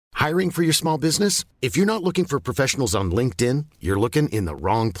Hiring for your small business? If you're not looking for professionals on LinkedIn, you're looking in the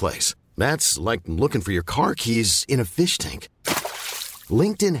wrong place. That's like looking for your car keys in a fish tank.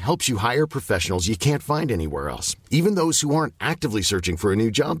 LinkedIn helps you hire professionals you can't find anywhere else, even those who aren't actively searching for a new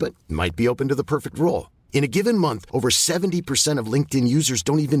job but might be open to the perfect role. In a given month, over 70% of LinkedIn users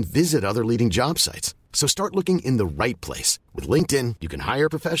don't even visit other leading job sites. So start looking in the right place. With LinkedIn, you can hire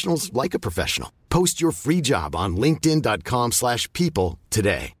professionals like a professional. Post your free job on linkedin.com/people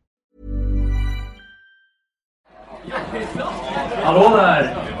today. Hallå där!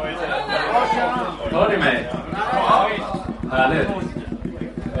 Hör ni mig? Härligt.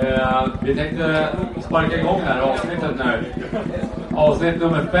 Vi tänkte sparka igång här avsnittet nu. Avsnitt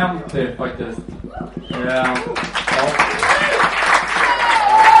nummer 50 faktiskt. Ja.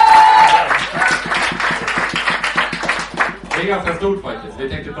 Det är ganska stort faktiskt. Vi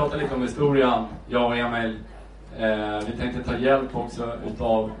tänkte prata lite om historien, jag och Emil. Vi tänkte ta hjälp också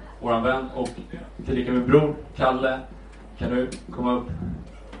utav våran vän och tillika med bror, Kalle. Kan du komma upp?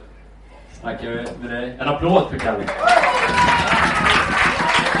 Snackar vi med dig. En applåd för Kalle.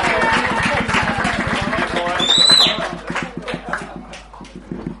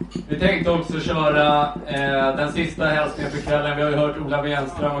 Vi tänkte också köra den sista hälsningen för kvällen. Vi har ju hört Ola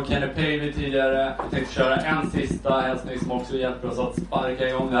Wenström och Kenny Pavey tidigare. Vi tänkte köra en sista hälsning som också hjälper oss att sparka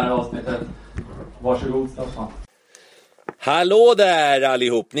igång det här avsnittet. Varsågod, Staffan. Hallå där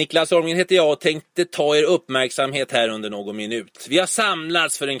allihop, Niklas Ormgren heter jag och tänkte ta er uppmärksamhet här under någon minut. Vi har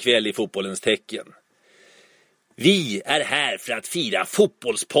samlats för en kväll i fotbollens tecken. Vi är här för att fira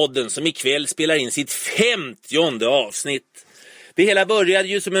Fotbollspodden som ikväll spelar in sitt 50:e avsnitt. Det hela började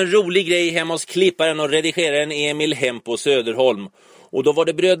ju som en rolig grej hemma hos klipparen och redigeraren Emil Hempo Söderholm. Och då var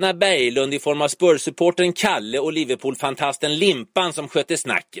det bröderna Berglund i form av Spurs-supporten Kalle och Liverpool-fantasten Limpan som skötte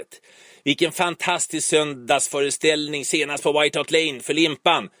snacket. Vilken fantastisk söndagsföreställning senast på White Hart Lane för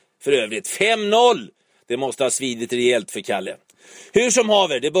Limpan. För övrigt 5-0. Det måste ha svidit rejält för Kalle. Hur som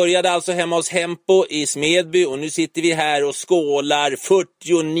haver, det började alltså hemma hos Hempo i Smedby och nu sitter vi här och skålar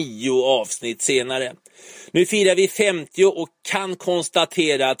 49 avsnitt senare. Nu firar vi 50 och kan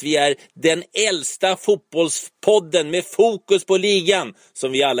konstatera att vi är den äldsta fotbollspodden med fokus på ligan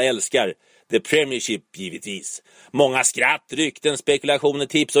som vi alla älskar. The Premiership givetvis. Många skratt, rykten, spekulationer,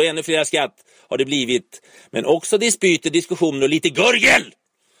 tips och ännu fler skratt har det blivit. Men också dispyter, diskussioner och lite gurgel!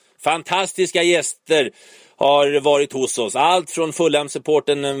 Fantastiska gäster har varit hos oss. Allt från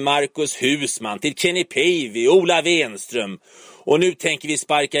Fulham-supporten Marcus Husman till Kenny Pavey, Ola Wenström. Och nu tänker vi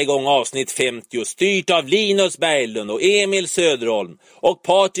sparka igång avsnitt 50 styrt av Linus Berglund och Emil Söderholm. Och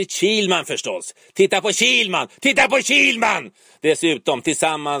Patrik Kihlman förstås. Titta på Kihlman! Titta på Kihlman! Dessutom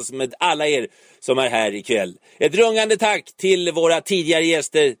tillsammans med alla er som är här ikväll. Ett rungande tack till våra tidigare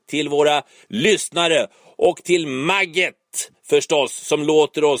gäster, till våra lyssnare och till Magget förstås som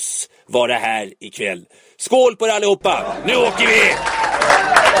låter oss vara här ikväll. Skål på er allihopa! Nu åker vi!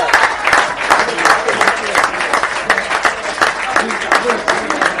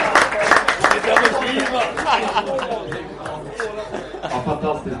 Ja,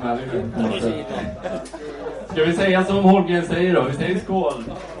 fantastiskt människa. Ska vi säga som Holmgren säger då? Vi säger skål.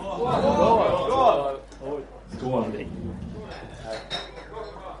 Skål. Skål.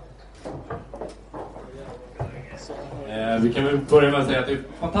 Vi kan väl börja med att säga att det är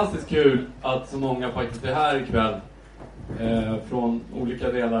fantastiskt kul att så många faktiskt är här ikväll. Från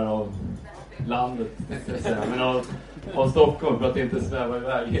olika delar av landet, tänkte jag säga. Men av Stockholm, för att inte sväva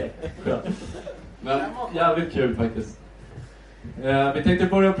iväg helt. Men jävligt kul faktiskt. Vi tänkte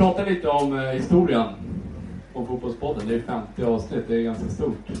börja prata lite om historien om Fotbollspodden. Det är 50 avsnitt, det är ganska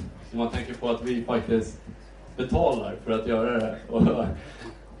stort. Så man tänker på att vi faktiskt betalar för att göra det. Och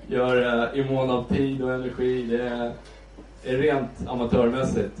gör det i mån av tid och energi. Det är rent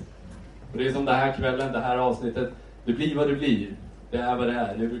amatörmässigt. Och det är som det här kvällen, det här avsnittet. Det blir vad det blir. Det är vad det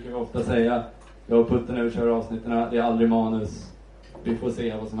är. Det brukar vi ofta säga. Jag och Putten överkör avsnitten. Det är aldrig manus. Vi får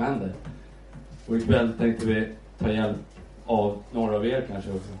se vad som händer. Och ikväll tänkte vi ta hjälp av några av er kanske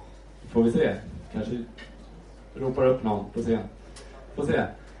också. Får vi se. Kanske ropar upp någon på scen. Får se.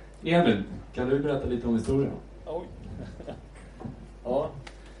 Emil, kan du berätta lite om historien? Oj. Ja.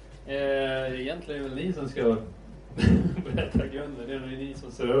 Egentligen är det ni som ska berätta grunden. Det är nog ni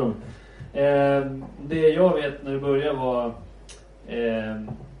som ser om. Det jag vet när det började var...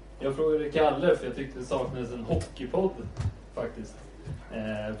 jag frågade Kalle för jag tyckte det saknades en hockeypodd faktiskt.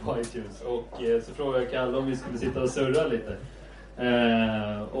 På iTunes. Och så frågade jag Kalle om vi skulle sitta och surra lite.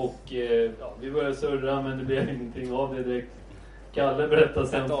 Vi började surra men det blev ingenting av det direkt. Kalle berättade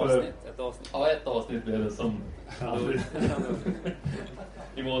sen ett avsnitt. Ja, ett avsnitt blev det som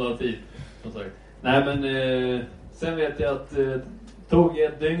i mån av tid som sagt. Nej men sen vet jag att Tog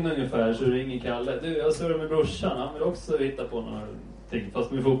ett dygn ungefär, så ringer Kalle. Du, jag surrar med brorsan, han vill också hitta på någonting,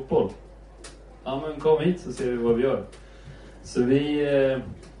 fast med fotboll. Ja, men kom hit så ser vi vad vi gör. Så vi,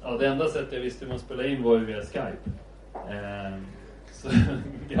 det enda sättet jag visste hur man spelade in var ju via Skype. Så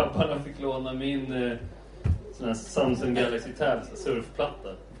grabbarna fick låna min sån här Samsung Galaxy Tab, surfplatta.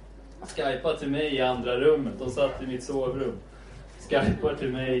 Skypade till mig i andra rummet, de satt i mitt sovrum. Skypar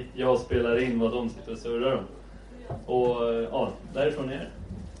till mig, jag spelar in vad de sitter och surrar om. Och därifrån är det.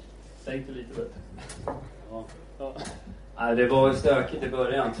 Tänkte lite bättre. Ja. Nej, det var stökigt i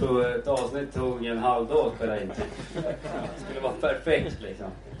början. Jag tror ett avsnitt tog en halv dag att spela in. Det skulle vara perfekt liksom.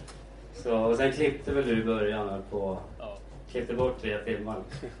 Så, och sen klippte väl du i början på... Klippte bort 3 timmar.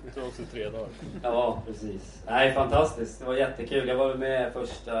 Det tog också 3 dagar. Ja, precis. Nej, fantastiskt. Det var jättekul. Jag var med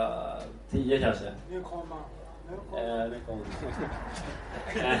första 10 kanske. Nu kommer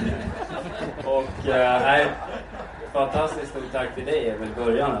Och nej, fantastiskt stort tack till dig Emil i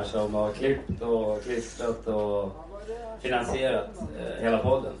början här, som har klippt och klistrat och finansierat hela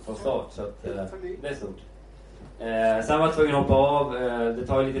podden från start. Så att, det är stort. Sen var jag tvungen att hoppa av. Det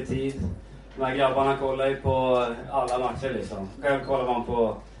tar ju lite tid. De här grabbarna kollar ju på alla matcher liksom. Själv kollar man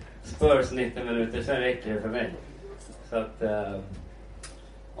på Spurs 90 minuter, sen räcker det för mig. Så att,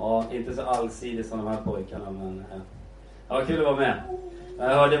 inte så allsidigt som de här pojkarna, men det var kul att vara med. Jag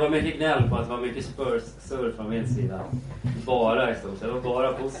hörde det var mycket gnäll på att det var mycket Spurs-surr från min sida. Bara i stort sett, det var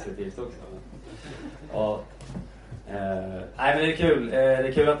bara positivt också. Nej, men det är kul. Det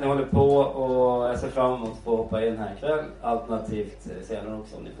är kul att ni håller på, och jag ser fram emot att få hoppa in här ikväll. Alternativt senare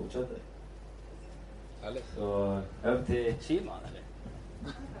också om ni fortsätter. Så över till Kiman, eller?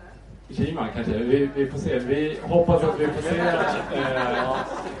 Kiman kanske. Vi får se. Vi hoppas att vi får se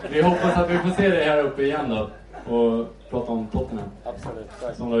vi hoppas att vi får se det här uppe igen då. Och prata om Tottenham.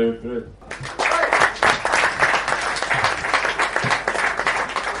 Absolut. Som du har gjort förut.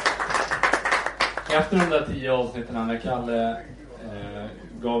 Efter de där 10 avsnitten när Kalle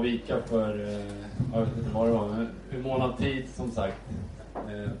gav vika för jag vet inte vad det var, en månad tid som sagt,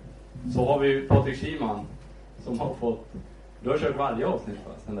 så har vi Patrik Kiman som har fått, du har kört varje avsnitt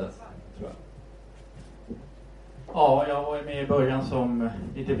sedan dess, tror jag. Ja, jag var med i början som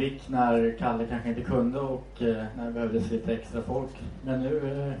lite vick när Kalle kanske inte kunde och när det behövdes lite extra folk. Men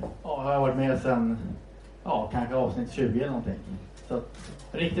nu har jag varit med sedan kanske avsnitt 20 eller någonting. Så att,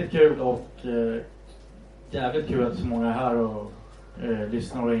 riktigt kul och jävligt kul att så många är här och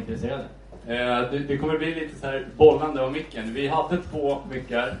lyssnar och är intresserade. Det kommer bli lite så här bollande av micken. Vi hade 2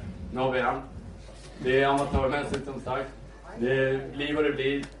 mickar, nu har vi en. Det är amatörmässigt som sagt. Det blir vad det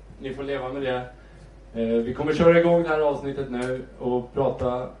blir, ni får leva med det. Vi kommer köra igång det här avsnittet nu och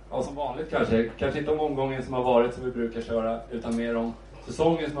prata, som vanligt kanske inte om omgången som har varit som vi brukar köra, utan mer om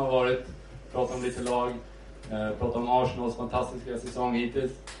säsongen som har varit. Prata om lite lag, prata om Arsenals fantastiska säsong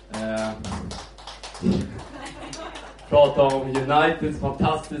hittills. Prata om Uniteds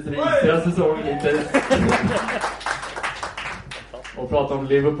fantastiskt risiga säsong hittills. Och prata om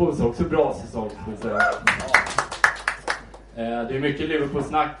Liverpools också bra säsong. Det är mycket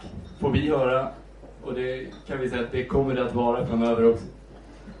Liverpool-snack, får vi höra. Och det kan vi säga att det kommer det att vara framöver också.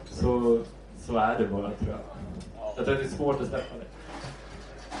 Så är det bara, tror jag. Jag tror att det är svårt att släppa det.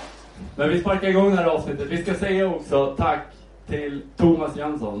 Men vi sparkar igång det här avsnittet. Vi ska säga också tack till Thomas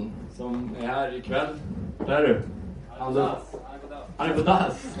Jönsson som är här ikväll. Där är du. Han är på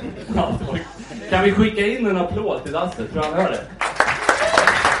dass. Kan vi skicka in en applåd till dasset? Tror han hör det?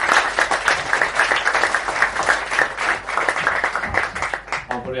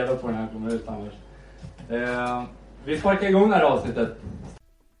 Han får reda på när han kommer ut annars. Vi sparkar igång det här avsnittet.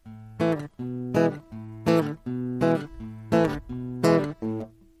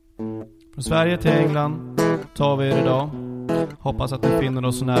 Från Sverige till England tar vi er idag. Hoppas att ni finner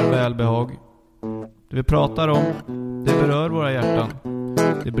oss så nära välbehag. Det vi pratar om, det berör våra hjärtan.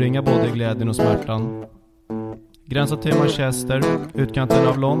 Det bringar både glädjen och smärtan. Gränsar till Manchester, utkanten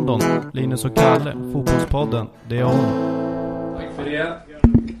av London. Linus och Kalle, fotbollspodden, det är om. Tack för det.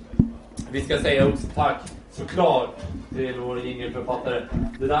 Vi ska säga också tack såklart till vår jingelförfattare.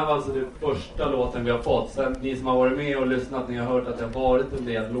 Det där var alltså den första låten vi har fått. Sen ni som har varit med och lyssnat, ni har hört att det har varit en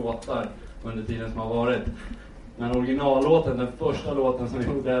del låtar under tiden som har varit. Men originallåten, den första låten som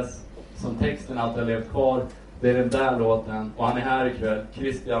gjordes, som texten alltid har levt kvar, det är den där låten. Och han är här ikväll,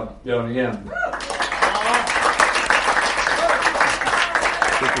 Christian Björnegren.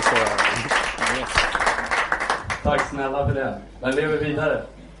 Tack snälla för det. Den lever vidare.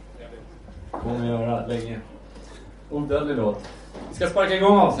 Kommer göra länge. Odödlig låt. Vi ska sparka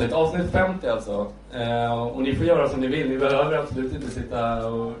igång avsnitt 50 alltså. Och ni får göra som ni vill. Ni behöver absolut inte sitta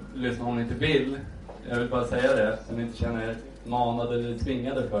och lyssna om ni inte vill. Jag vill bara säga det, så ni inte känner er manade eller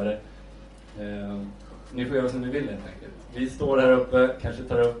tvingade för det. Ni får göra som ni vill helt enkelt. Vi står här uppe, kanske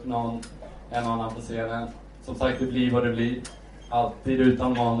tar upp en annan på scenen. Som sagt, det blir vad det blir. Alltid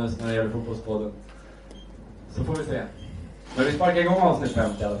utan manus när det gäller fotbollspodden. Så får vi se. Men vi sparkar igång avsnitt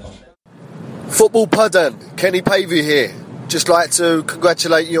 50 i alla fall. Footballpodden, Kenny Pavey here. Just like to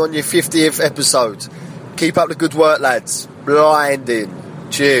congratulate you on your 50th episode. Keep up the good work, lads. Blinding.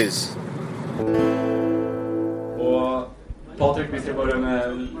 Cheers. Och Patrik, vi ska börja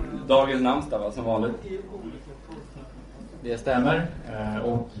med dagens namnsdag, va, som vanligt. Det stämmer.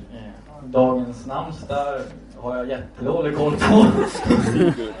 Och dagens namnsdag har jag jättedålig koll på.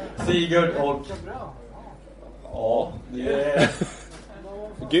 Sigurd och... Ja, det är...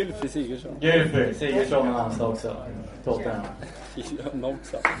 Gylfi Sigurdsson. Gylfi Sigurdsson är namnsdag också. Tottenham.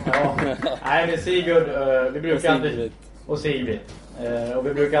 Ja. Nej, det är Sigurd. Vi brukar alltid... Och Sigrid. Och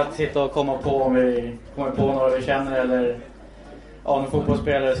vi brukar alltid sitta och komma på om vi kommer på några vi känner eller någon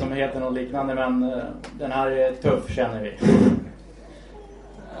fotbollsspelare som heter något liknande, men den här är tuff, känner vi.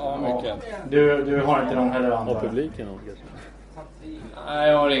 Ja, mycket. Du har inte någon heller, antar jag. Och publiken också. Nej,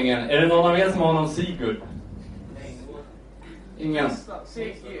 jag har ingen. Är det någon av er som har någon Sigurd? Ingen?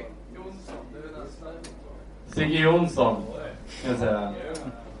 Sigge Jonsson, kan jag säga.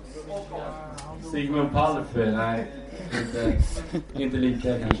 Sigmund Palfe, nej. Inte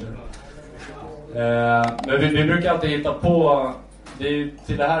lika kanske. Men vi brukar alltid hitta på. Det är ju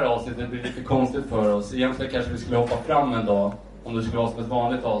till det här avsnittet blir lite konstigt för oss. Egentligen kanske vi skulle hoppa fram en dag, om det skulle vara som ett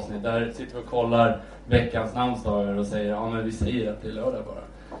vanligt avsnitt. Där sitter vi och kollar veckans namnsdagar och säger ja, men vi säger att det är lördag bara.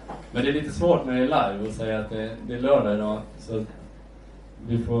 Men det är lite svårt när det är live att säga att det är lördag idag. Så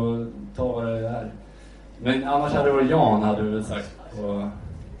vi får ta vad det är. Men annars hade det varit Jan, hade vi väl sagt, på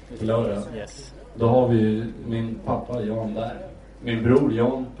lördag. Yes. Då har vi ju min pappa Jan där. Min bror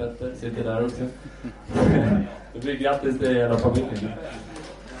Jan Petter sitter där också. Det blir grattis till hela familjen.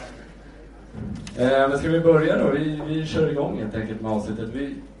 Men ska vi börja då? Vi kör igång helt enkelt med avsnittet.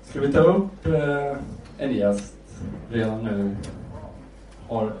 Ska vi ta upp en gäst redan nu?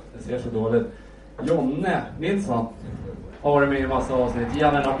 Det ser så dåligt. Jonne Nilsson har varit med i en massa avsnitt. Ge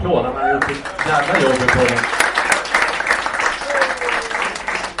en applåd. Han har gjort ett jävla jobb på den.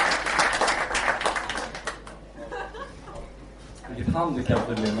 Vilket handikapp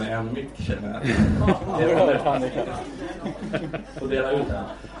det blir med en mick, känner jag. Det är ett handikapp. Får dela ut det.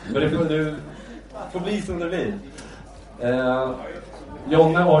 Men det får bli som det blir.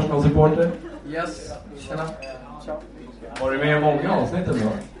 Jonne, Arsenal-supporter. Yes, tjena. Ciao. Har du med i många avsnitt då?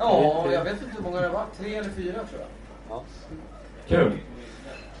 Ja, jag vet inte hur många det var. 3 eller 4 tror jag. Ja. Kul.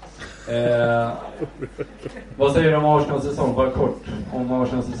 Vad säger du om Arsenal-säsong? Bara kort om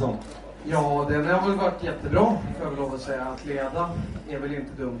Arsenal-säsong. Ja, den har väl varit jättebra, får jag väl lov att säga. Att leda är väl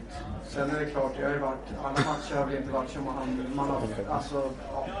inte dumt. Sen är det klart, jag har ju varit, alla matcher har väl inte varit som man har, alltså,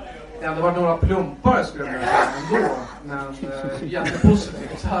 ja. Det har ändå varit några plumpar skulle jag säga ändå. Men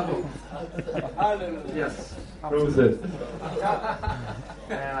jättepositivt, så här då. Yes. Prosit.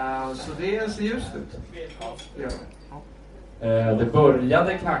 Så det ser just ut. Ja. Det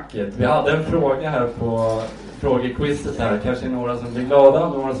började knackigt. Vi hade en fråga här på frågequizet här. Kanske några som blir glada,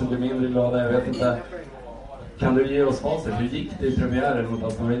 några som blir mindre glada, jag vet inte. Kan du ge oss facit? Hur gick det i premiären mot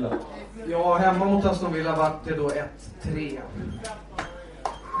Aston Villa? Ja, hemma mot Aston Villa var det då 1-3.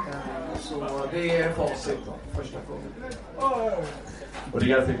 Så det är facit då, första frågan. Och det är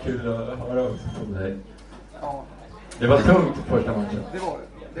ganska kul att höra också från dig. Ja. Det var tungt första matchen. Det var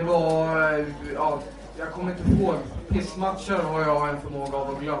det. Det var, ja, jag kommer inte ihåg. Pissmatcher har jag en förmåga av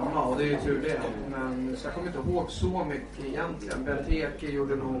att glömma, och det är ju tur det. Men så jag kommer inte ihåg så mycket egentligen. Benteke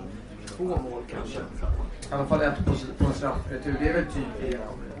gjorde nog 2 mål kanske. I alla fall 1 på en straffretur. Det är väl typ det jag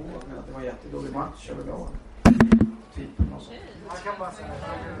kommer ihåg. Men att det var en jättedålig match överlag. Typ något sånt.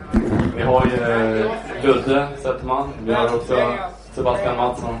 Vi har ju Ludde Zetterman. Vi har också Sebastian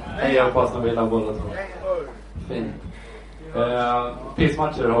Mattsson. Hejar på Aston Villa båda två. Fint.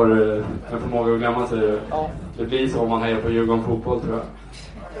 Pissmatcher har du en förmåga att glömma sig. Det blir så om man hejar på Djurgården fotboll, tror jag.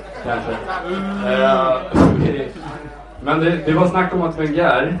 Kanske. Men det var snack om att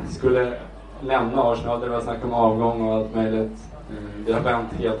Wenger skulle lämna Arsenal. Det var snack om avgång och allt möjligt. Det har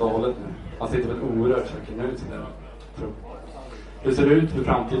vänt helt och hållet nu. Han sitter väl oerhört säkert nu. Hur ser det ut för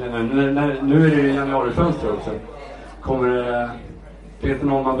framtiden nu? Nu är det ju januarifönster också. Finns det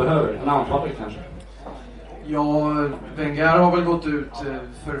någon man behöver? En anfallare kanske? Ja, Wenger har väl gått ut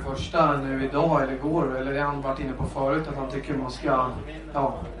för det första nu idag eller igår, eller det har han varit inne på förut, att han tycker man ska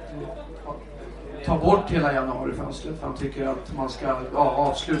ta bort hela januarifönstret. Han tycker att man ska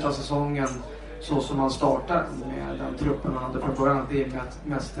avsluta säsongen så som man startar med den truppen man hade från början, det är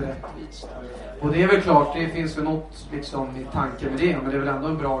mest rättvist. Och det är väl klart, det finns väl något liksom i tanken med det, men det är väl ändå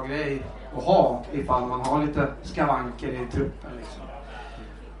en bra grej att ha ifall man har lite skavanker i truppen liksom.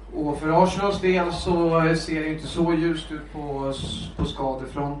 Och för Arsenals del så ser det inte så ljust ut på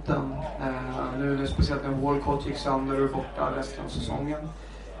skadefronten. Nu är det speciellt när Walcott gick sönder och är borta resten av säsongen.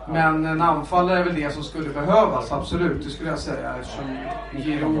 Men en anfallare är väl det som skulle behövas, absolut, det skulle jag säga. Eftersom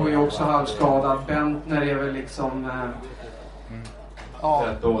Giroud är också halvskadad. Bentner är väl liksom... Ja,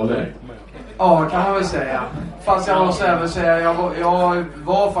 kan man väl säga. Fast jag måste även säga, jag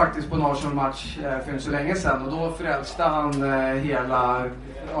var faktiskt på en Arsenal-match för så länge sedan. Och då frälste han hela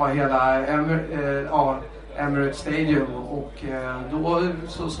Emirates Stadium. Och då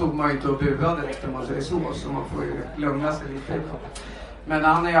så stod man ju inte och buade direkt om man säger så man får ju lugna sig lite. Men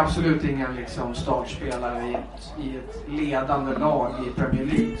han är absolut ingen liksom startspelare i ett ledande lag i Premier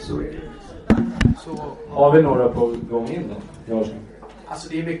League. Så är det. Så, har vi några på gång in då? Alltså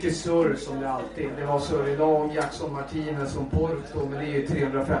det är mycket surr som det alltid. Det var surr idag, Jackson Martinez som Porto, men det är ju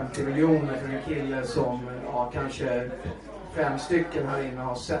 350 miljoner för en kille som kanske 5 stycken här inne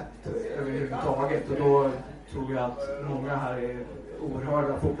har sett överhuvudtaget. Och då tror jag att många här är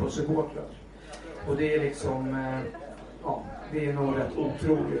oerhörda fotbollssupportrar. Och det är liksom... det är nog rätt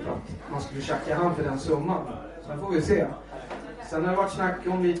otroligt att man skulle tjacka han för den summan. Sen får vi se. Sen har det varit snack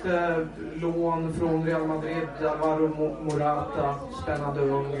om lite lån från Real Madrid, Alvaro Morata, spännande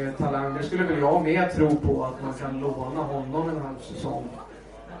ung talang. Det skulle väl jag med tro på, att man kan låna honom en halv säsong.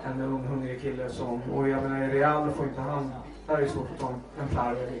 En ung hungrig kille som, och jag menar i Real får inte han, där är det svårt att ta en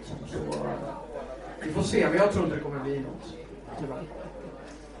plärre liksom. Så vi får se, men jag tror inte det kommer bli något. Tyvärr.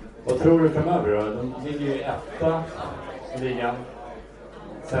 Vad tror du framöver då? De ligger ju etta i ligan.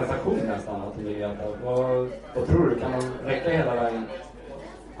 Sensation nästan att de ligger etta. Vad tror du? Kan de räcka hela vägen?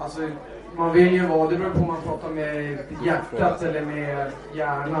 Alltså, man vill ju vara, det beror på om man pratar med hjärtat eller med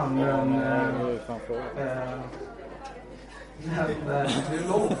hjärnan. Men det är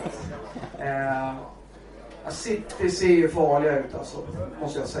långt. City ser ju farliga ut alltså,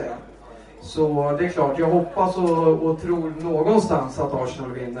 måste jag säga. Så det är klart, jag hoppas och tror någonstans att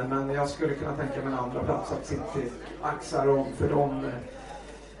Arsenal vinner, men jag skulle kunna tänka mig en andra plats att City axar om, för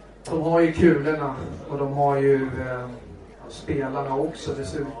de har ju kulorna och de har ju spelarna också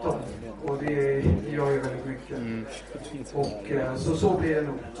dessutom, och det gör ju väldigt mycket. Och så blir det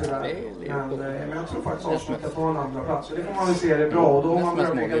nog tyvärr. Men jag tror faktiskt Arsenal kan ta en andra plats, och det får man väl se, det är bra. Och då har man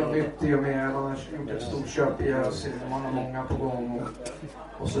börjat bygga något nytt i och med att man har gjort ett stort köp i Özil och man har många på gång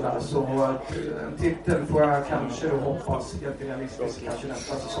och sådär. Så en titel får jag kanske hoppas, helt realistiskt, kanske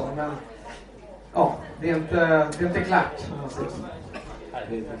nästa säsong. Men ja, det är inte klart om man säger så. Nej,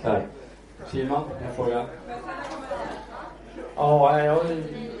 det är inte klart. Simon, en fråga. Ja,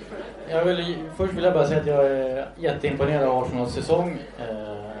 först vill jag bara säga att jag är jätteimponerad av Arsenals säsong.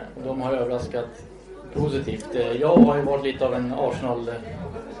 De har överraskat positivt. Jag har ju varit lite av en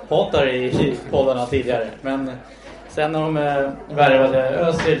Arsenal-hatare i poddarna tidigare. Men sen när de värvade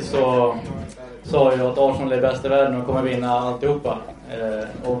Özil så sa jag att Arsenal är bäst i världen och kommer vinna alltihopa.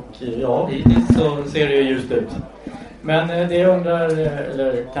 Och ja, hittills så ser det ju ljust ut. Men det jag undrar,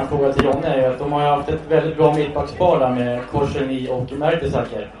 eller kan fråga till Jonny, är ju att de har haft ett väldigt bra mittbackspar där med Korselny och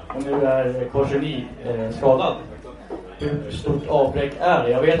Mertesacker. Och nu är Korselny skadad. Hur stort avbräck är det?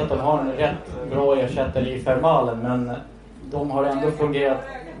 Jag vet att de har en rätt bra ersättare i Vermaelen, men de har ändå fungerat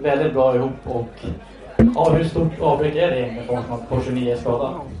väldigt bra ihop. Och ja, hur stort avbräck är det egentligen för att Korselny är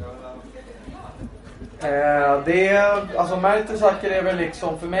skadad? Alltså Mertesacker är väl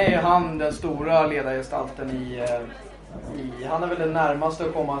liksom, för mig är han den stora ledargestalten han är väl den närmaste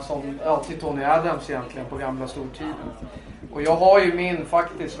att komma till Tony Adams egentligen på gamla stortiden. Och jag har ju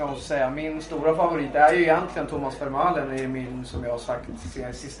min stora favorit är ju egentligen Thomas Vermaelen, är min, som jag har sagt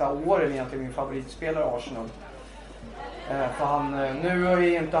de sista åren, egentligen min favoritspelare i Arsenal. För han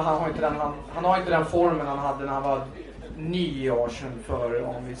har inte den formen han hade när han var ny i Arsenal för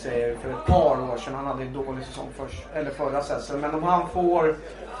ett par år sedan. Han hade en dålig säsong förra säsongen. Men om han får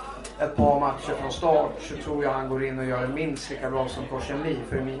ett par matcher från start så tror jag han går in och gör minst lika bra som Korselny.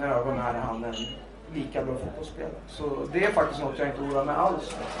 För i mina ögon är han en lika bra fotbollsspelare. Så det är faktiskt något jag inte oroar mig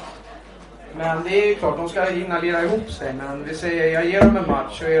alls. Men det är klart, de ska hinna lira ihop sig. Men vi säger, jag ger dem en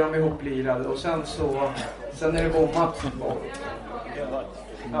match så är de ihoplirade. Och sen är det bommat.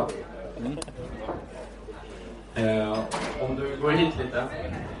 Ja. Om du går hit lite.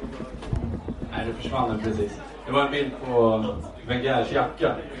 Nej, det försvann den precis. Det var en bild på Wengers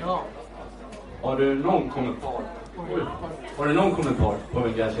jacka. Ja. Har du någon kommentar Har du någon kommentar på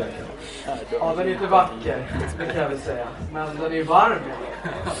min gräsjacka? Ja, den är inte vacker, det kan jag väl säga. Men den är varm.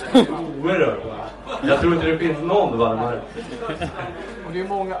 Oerhört varm. Jag tror inte det finns någon varmare. Och det är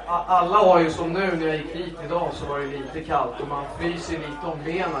många, alla har ju som nu när jag gick hit idag så var det lite kallt. Och man fryser lite om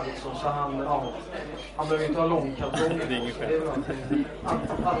benen liksom. Så han behöver inte ha långkalsonger. Det är väl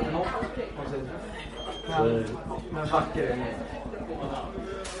alltid något. Men vacker är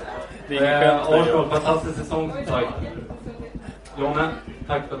det. Arsenal, fantastisk säsong som sagt. Jonne,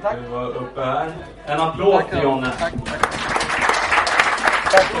 tack för att du var uppe här. En applåd till Jonne. Tack.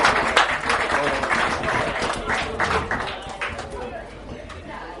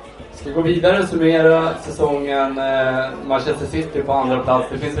 Ska gå vidare och summera säsongen. Manchester City på andra plats.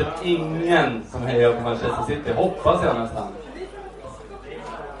 Det finns väl ingen som hejar på Manchester City, hoppas jag nästan.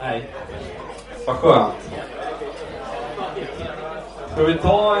 Nej, vad skönt. Ska vi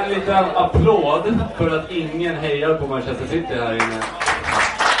ta en liten applåd för att ingen hejar på Manchester City här inne?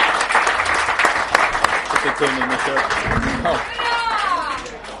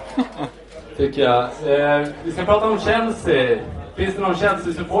 Tycker jag. Vi ska prata om Chelsea. Finns det någon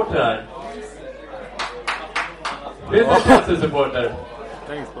Chelsea-supporter här? Finns det någon Chelsea-supporter?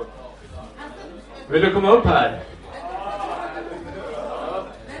 Vill du komma upp här?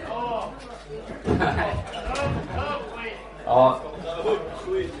 Ja.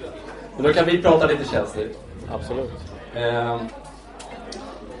 Men då kan vi prata lite Chelsea. Absolut.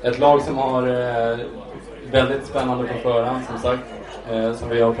 Ett lag som har väldigt spännande på förhand som sagt. Som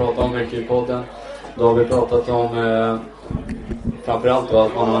vi har pratat om mycket i podden. Då har vi pratat om framförallt då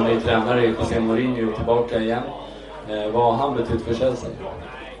att man har en ny tränare i José Mourinho tillbaka igen. Vad har han betytt för Chelsea?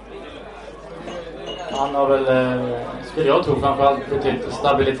 Han har väl, skulle jag tro, framförallt betytt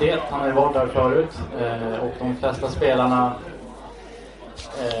stabilitet. Han har ju varit där förut. Och de flesta spelarna,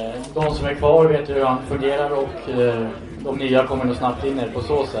 de som är kvar vet hur han fungerar och de nya kommer nog snabbt in på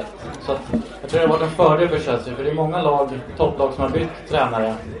så sätt. Så att, jag tror det har varit en fördel för Chelsea, för det är många topplag som har bytt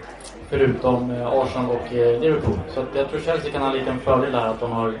tränare förutom Arsenal och Liverpool. Så att jag tror Chelsea kan ha en liten fördel där att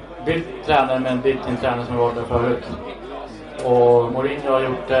de har bytt tränare men bytt en tränare som har varit där förut. Och Mourinho har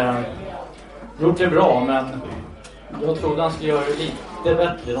gjort det bra, men jag trodde han skulle göra det lite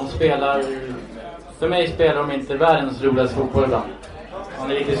bättre. För mig spelar de inte världens roligaste fotboll ibland.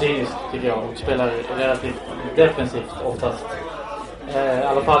 Han är lite cynisk tycker jag och spelar relativt defensivt oftast. I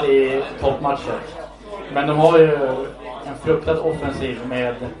alla fall i toppmatcher. Men de har ju en fruktad offensiv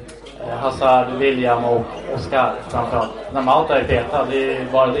med Hazard, William och Oscar framförallt. När Malta är petad, det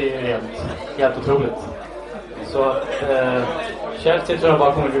är helt otroligt. Så Chelsea tror jag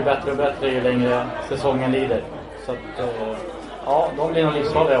bara kommer bli bättre och bättre ju längre säsongen lider. Så att, ja, de blir nog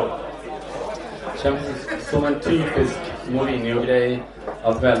livsfarliga år. Känns som en typisk Mourinho-grej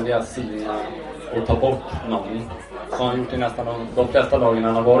att välja sina och ta bort någon. Som han gjort i nästan de flesta lagen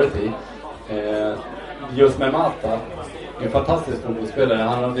han har varit i. Just med Mata, en fantastisk fotbollsspelare.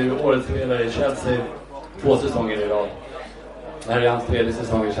 Han har blivit årets spelare i Chelsea 2 säsonger i rad. Det här är hans 3:e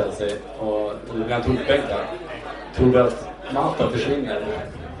säsong i Chelsea. Och när han tog bänken, tror du att Mata försvinner?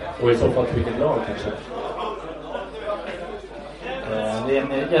 Och i så fall till vilket lag kanske? Det är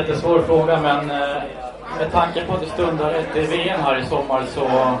en jättesvår fråga, men med tanke på att det stundar ett VM här i sommar så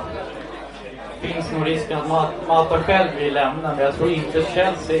finns nog risken att Mata själv vill lämna. Men jag tror inte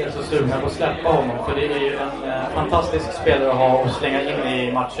Chelsea är så sugna på att släppa honom, för det är ju en fantastisk spelare att ha och slänga in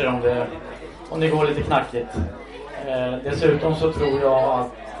i matcher om det går lite knackigt. Dessutom så tror jag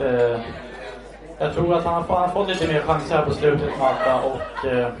att han har fått lite mer chanser här på slutet, Mata, och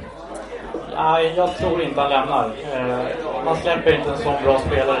jag tror inte han lämnar. Man släpper inte en sån bra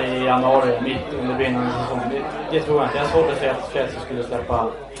spelare i januari mitt under brinnande säsong. Det tror jag inte. Jag har svårt att säga att Chelsea skulle släppa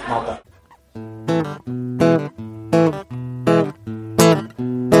Mata.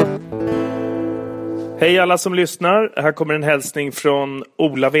 Hej alla som lyssnar. Här kommer en hälsning från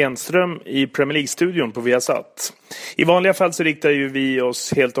Ola Wenström i Premier League-studion på Viasat. I vanliga fall så riktar ju vi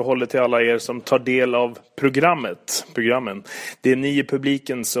oss helt och hållet till alla er som tar del av programmen. Det är ni i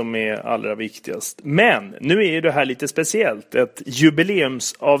publiken som är allra viktigast. Men nu är ju det här lite speciellt. Ett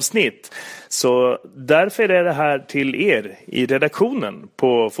jubileumsavsnitt. Så därför är det här till er i redaktionen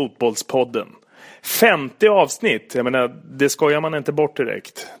på Fotbollspodden. 50 avsnitt, jag menar, det skojar man inte bort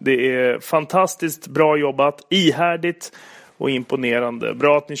direkt. Det är fantastiskt bra jobbat, ihärdigt och imponerande.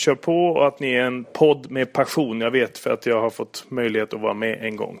 Bra att ni kör på och att ni är en podd med passion. Jag vet, för att jag har fått möjlighet att vara med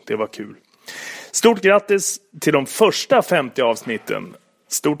en gång. Det var kul. Stort grattis till de första 50 avsnitten.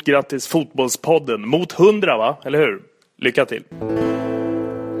 Stort grattis Fotbollspodden mot 100, va? Eller hur? Lycka till.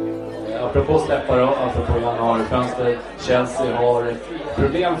 apropå släppa då, apropå januarifönster, Chelsea har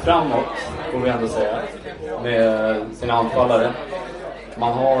problem framåt, får vi ändå säga, med sina anfallare.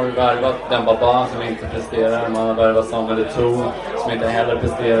 Man har värvat Dembaba som inte presterar, man har värvat Samuel Eto'o som inte heller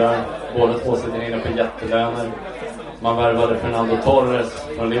presterar. Båda två sitter inne på jättelöner. Man värvade Fernando Torres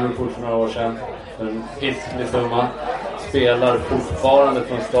från Liverpool för några år sedan. En hisklig summa. Spelar fortfarande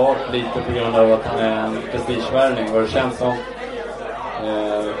från start, lite på grund av att han är en prestigevärvning, vad det känns som.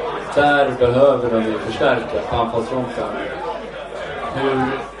 Där behöver de ju förstärka på anfallsfronten. Hur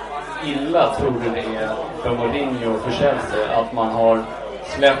illa tror du det är för Mourinho och för Chelsea att man har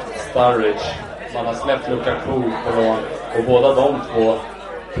släppt Sturridge, man har släppt Lukaku på lån, och båda de två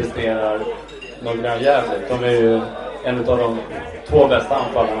presterar några jävligt. De är ju en av de 2 bästa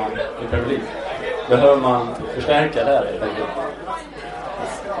anfallarna i Premier League. Behöver man förstärka där helt enkelt?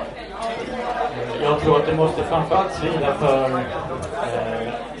 Jag tror att det måste framförallt svida för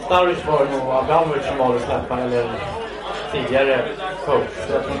Sturridge var det nog Abramovich som var att släppa, eller tidigare coach.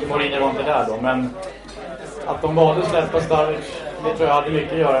 Jag tror inte Mourinho var inte där då, men att de valde att släppa Sturridge, det tror jag hade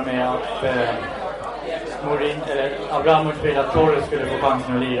mycket att göra med att Abramovich ville att Torres skulle få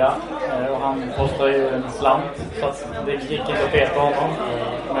chansen att lira, och han kostade ju en slant, så att det gick inte att peta honom.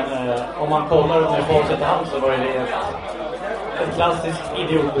 Men om man kollar under facit i hand så var det ett klassiskt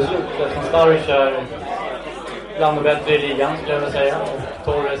idiotbeslut, eftersom Sturridge är bland de bättre i ligan, skulle jag vilja säga, och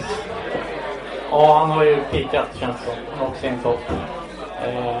Torres, ja, han har ju pikat, känns som, och sin topp.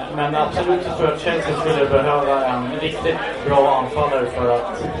 Men absolut så tror jag att Chelsea skulle behöva en riktigt bra anfallare för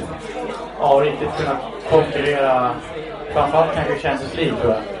att riktigt kunna konkurrera, framförallt kanske Champions League,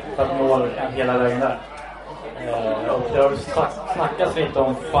 tror jag, för att nå hela vägen där. Och det har snackats lite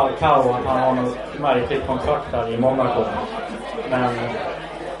om Falcao, att han har något märkligt kontrakt där i Monaco. Men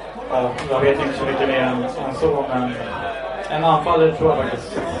jag vet inte så mycket mer än så, men en anfallare tror jag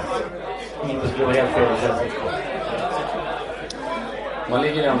faktiskt inte skulle vara helt fel i Chelsea. Man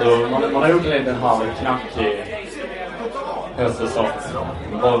ligger ändå, man har gjort en liten halvknackig höstsäsong.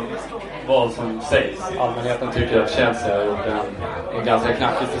 Vad som sägs. Allmänheten tycker att Chelsea har gjort en ganska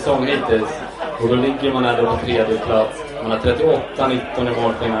knackig säsong hittills. Och då ligger man ändå på 3:e plats. Man har 38-19 i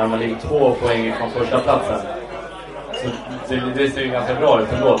målskillnad. Man ligger 2 poäng från första platsen. Så det ser ju ganska bra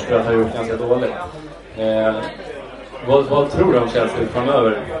ut ändå, för att ha gjort ganska dåligt. Vad tror du om Chelsea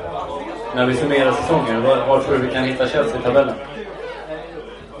framöver? När vi summerar säsongen, var tror du vi kan hitta Chelsea i tabellen?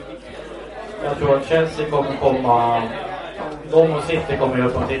 Jag tror att Chelsea kommer komma... De och City kommer ju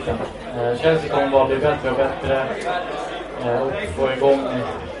upp på titeln. Chelsea kommer bara bli bättre och bättre och få igång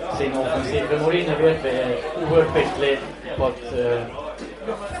sin offensiv. För Mourinho vet vi är oerhört skicklig på att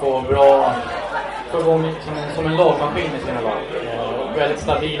få igång som en lagmaskin i sina lag. Väldigt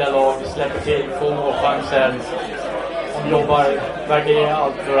stabila lag, släpper till, få målchanser. De verkar ge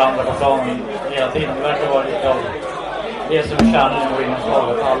allt för andra på planen hela tiden. Det verkar vara lite av det som är kärnan i Mourinhos lag,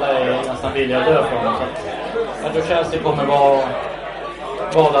 att alla är nästan villiga att dö för honom. Jag tror Chelsea kommer vara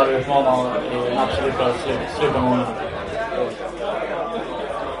där och utmana i den absoluta slutomgången.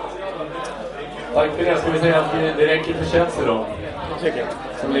 Tack för det. Ska vi säga att det räcker för Chelsea då?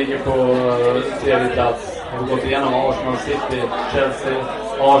 Som ligger på 3:e plats. Vi har gått igenom Arsenal, City, Chelsea,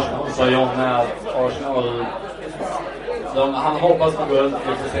 Arsenal. Sa Jonne att Arsenal... han hoppas på guld.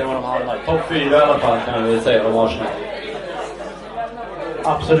 Vi får se vad de hamnar. Topp 4 i alla fall kan vi säga om Arsenal.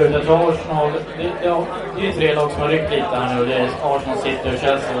 Absolut, jag tror Arsenal, det är 3 lag som har ryckt lite här nu. Det är Arsenal, City och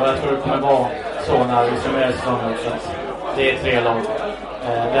Chelsea, och jag tror det kommer vara så när vi summerar säsongen också. Det är 3 lag.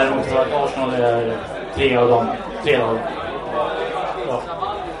 Däremot tror jag att Arsenal är 3 av de 3 lag. Ja.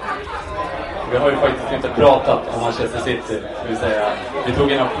 Vi har ju faktiskt inte pratat om Manchester City, ska vi säga. Vi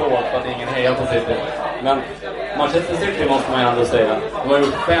tog en applåd för att ingen hejar på City. Men Manchester City måste man ju ändå säga. De har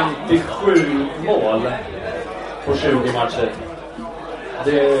gjort 57 mål på 20 matcher.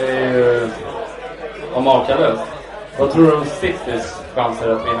 Det är ju makalöst. Vad tror du om Citys chanser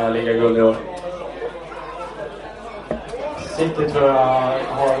att vinna ligaguld i år? City tror jag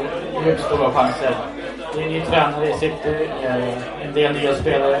har mycket stora chanser. Det är ny tränare i City, en del nya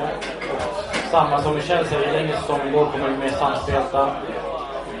spelare. Samma som i Chelsea, i länge som igår kommer de med samspelta.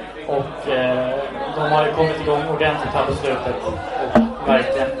 Och de har ju kommit igång ordentligt här på slutet och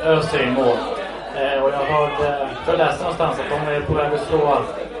verkligen öser i mål. Och jag läste någonstans att de är på väg att slå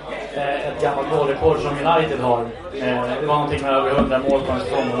ett gammalt målrekord som United har. Det var någonting med över 100 mål på en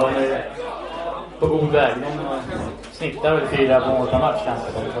säsong, och de är på god väg. De snittar väl 4 mål per match kanske.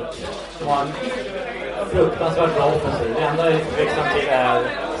 De har en fruktansvärt bra offensiv. Det enda jag är tveksam till är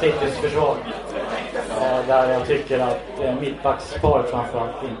Citys försvar. Där jag tycker att mittbacksparet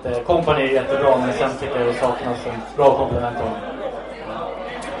framförallt inte... Kompani är jättebra, men sen tycker jag det saknas en bra komplement av.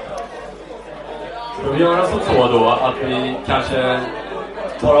 Ska vi göra som så då att vi kanske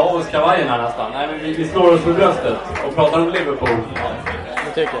tar av oss kavajerna nästan? Nej, men vi slår oss på bröstet och pratar om Liverpool.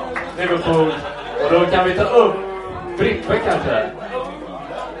 Det tycker jag. Liverpool. Och då kan vi ta upp Frippe kanske.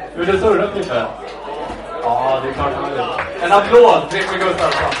 Vill du surra Frippe? Ja, det är klart han vill. En applåd, Frippe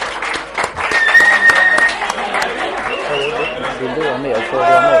Gustafsson. Vill du ha mer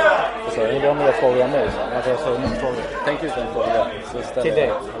frågor om mig? Så vill du ha mer frågor om mig? Att jag såg min fråga. Tänk ut en fråga. Till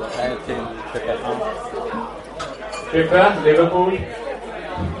dig? Nej, till Frippe. Frippe, Liverpool.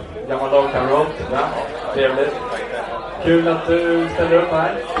 Gammal lagkamrat. Ja, trevligt. Kul att du ställer upp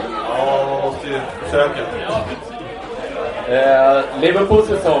här. Ja, man måste ju försöka. Liverpools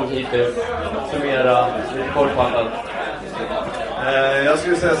säsong hittills. Summera lite kortfattat. Jag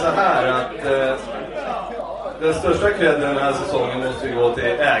skulle säga så här att den största credden den här säsongen måste ju gå till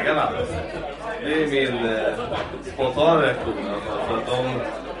ägarna. Det är min spontana reaktion. För att de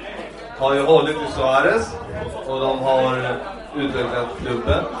har ju hållit i Suarez och de har utvecklat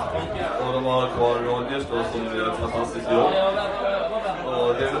klubben och de har kvar Rodgers då som gör ett fantastiskt jobb.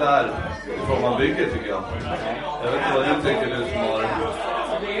 Och det är väl där ifrån man bygger tycker jag. Jag vet inte vad du tycker, du som har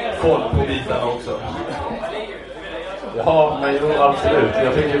koll på bitarna också. Ja, men jo, absolut.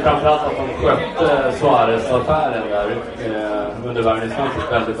 Jag tycker framförallt att de skötte Suarez-affären där under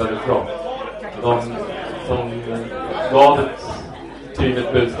värvningsfönstret väldigt bra. De gav ett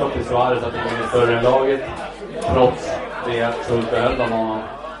tydligt budskap till Suarez att de är större än laget. Trots det så behöll de honom.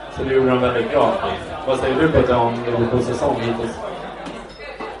 Så det gjorde de väldigt bra. Vad säger du Peter om Liverpools säsong hittills?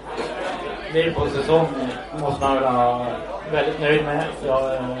 Liverpools säsong måste man vara väldigt nöjd med.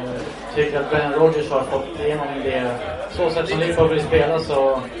 Jag tycker att Brendan Rodgers har fått igenom det. Så sätt som Liverpool vill spela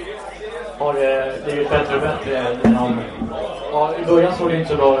så har det blivit bättre och bättre. I början såg det inte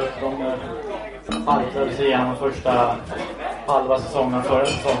så bra ut. De halkade sig igenom första halva säsongen förra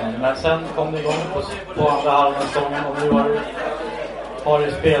säsongen. Men sen kom det igång på andra halvan säsongen och nu har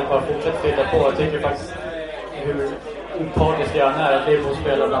det spel bara fortsatt fylla på. Jag tycker faktiskt hur opartisk jag är att Liverpool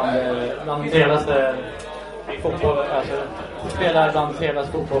spelar bland de trevligaste spelar bland de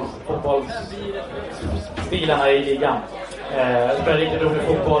trevligaste fotbollsstilarna i ligan. Spelar riktigt rolig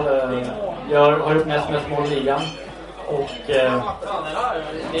fotboll. Jag har gjort mest mål i ligan. Och det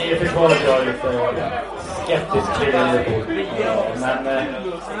är försvaret jag är lite skeptisk till Liverpool. Men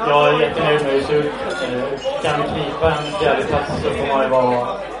jag är jättenöjd med hur det ser ut. Kan vi knipa en fjärde plats så får man ju vara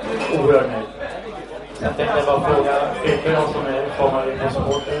oerhört nöjd. Jag tänkte bara fråga Frippe som är formad på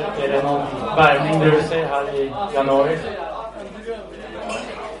supporter. Är det någon värvning du vill se här i januari?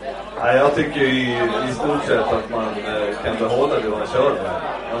 Nej, jag tycker i stort sett att man kan behålla det man kör med.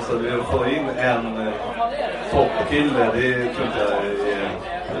 Alltså att få in en toppkille, det tror jag är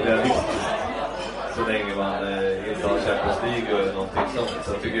realistiskt. Så länge man inte har Champions League eller någonting sånt. Så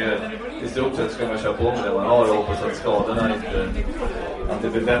jag tycker i stort sett ska man köra på med det man har och hoppas att skadorna inte att det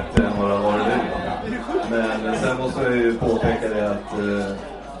blir bättre än vad det har varit nu. Men sen måste jag ju påpeka det att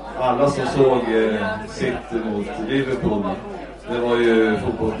alla som såg City mot Liverpool, det var ju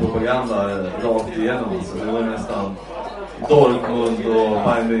fotbollspropaganda rakt igenom. Så det var nästan Dortmund och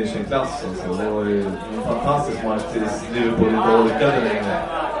Bayern München-klass. Det var ju en fantastisk match tills Liverpool inte orkade längre.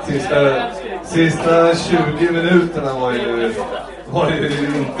 Sista 20 minuterna var ju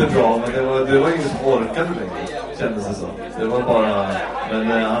inte bra, men det var ingen som orkade längre, kändes det så. Det var bara,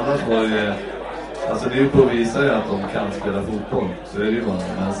 men annars var det alltså Liverpool visar ju att de kan spela fotboll, så är det ju bara.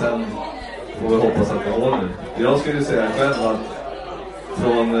 Men sen får vi hoppas att det håller. Jag skulle säga själv att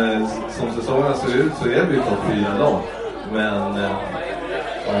från som säsongen ser ut så är vi ju topp 4 lag. Men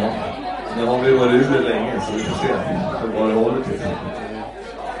ja, nu har vi varit ur länge så vi får se vad det håller till.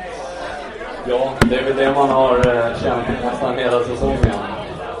 Ja, det är väl det man har känt nästan hela säsongen.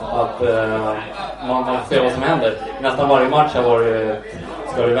 Att man får se vad som händer. Nästan varje match har varit,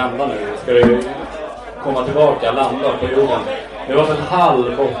 ska det vända nu? Ska det komma tillbaka, landa på jorden? Det var väl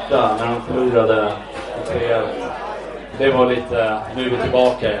halv borta när de förlorade 3-1. Det var lite, nu är vi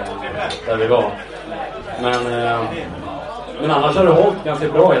tillbaka igen, där vi var. Men annars har det hållit ganska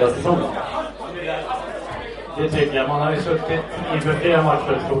bra hela säsongen. Det tycker jag. Man har ju suttit inför flera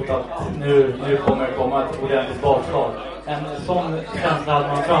matcher och trott att nu kommer det komma ett ordentligt bakslag. En sån känsla hade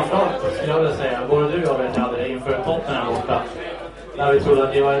man framförallt, skulle jag vilja säga, både du och jag hade det inför Tottenham borta. Där vi trodde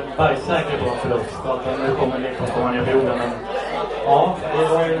att vi var bergsäkra på en förlust. Att nu kommer Liverpool komma ner på jorden. Men ja, det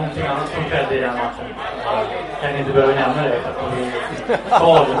var ju någonting annat som skedde i den matchen. Jag kan inte behöva nämna det för att vi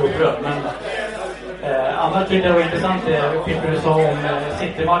var upprörd. Men annars tyckte jag var intressant det du sa om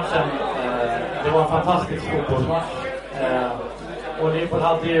City-matchen. Det var en fantastisk fotbollsmatch. Och Liverpool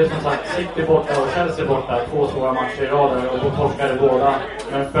hade ju som sagt City borta och Chelsea borta, 2 svåra matcher i raden, och då torskade båda.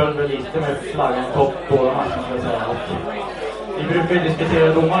 Men föll väl lite med flaggan topp båda matcherna, ska jag säga. Och vi brukar ju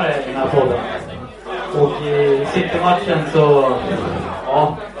diskutera domare i den här podden. Och i City-matchen så,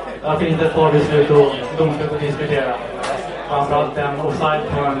 ja, där finns det ett par beslut och domslut att diskutera. Framförallt en offside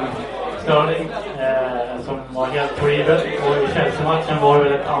på en Sterling som var helt horribel. Och i Chelsea-matchen var det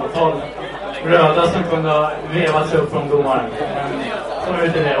väl ett antal röda som kunde vevas upp från domaren. Som är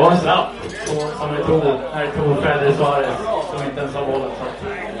ute det. Och en straff som det tog när det tog Fredrik Suarez som inte ens har bollen. Så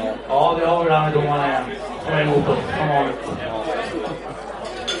ja, det har vi där med domarna igen. Som är emot oss, som vanligt.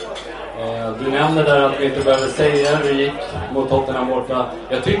 Du nämnde där att vi inte behöver säga hur det gick mot Tottenham borta.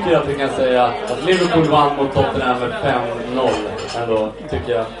 Jag tycker att vi kan säga att Liverpool vann mot Tottenham med 5-0 ändå,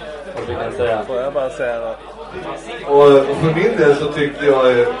 tycker jag att vi kan säga. Får jag bara säga det? Och för min del så tyckte jag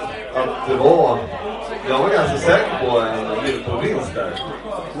att det var... Jag var ganska säker på en Liverpool-vinst där.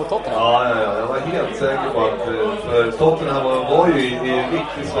 Mot Tottenham? Ja, jag var helt säker på att... För Tottenham var ju i en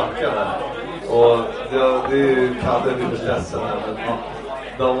riktig svacka där. Och det hade lite ledsen här, men...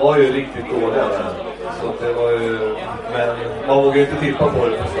 De var ju riktigt dåliga där. Så det var ju... Men man vågade ju inte tippa på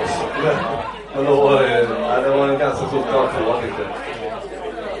det förstås. Men då var det var en ganska så klart fråga, tyckte jag.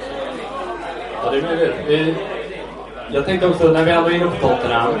 Ja, det är möjligt. Jag tänkte också, när vi ändå är inne på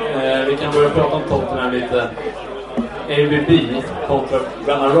Tottenham, vi kan börja prata om Tottenham lite. AVB kontra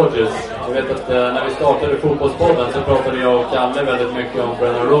Brennan Rodgers. Jag vet att när vi startade fotbollspodden så pratade jag och Kalle väldigt mycket om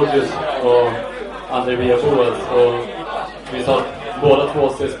Brennan Rodgers och André Villas-Boas. Och vi sa att båda två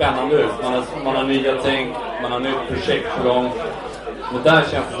ser spännande ut. Man har nya tänk, man har nytt projekt på gång. Men där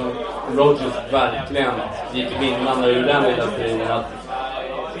känns det som Rodgers verkligen gick vinnande ur den lilla striden. Att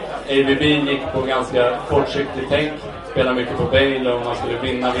AVB gick på ganska kortsiktigt tänk, spelade mycket på Bale och man skulle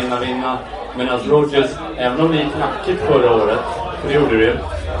vinna. Medan Rodgers, även om det gick knackigt förra året, för det gjorde det ju,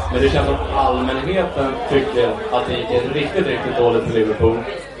 men det känns som allmänheten tycker att det gick riktigt dåligt för Liverpool.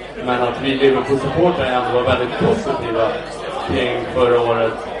 Men att vi Liverpool-supportrar ändå var väldigt positiva kring förra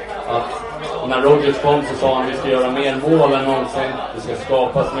året. Att när Rodgers kom så sa han att vi ska göra mer mål än någonsin. Det ska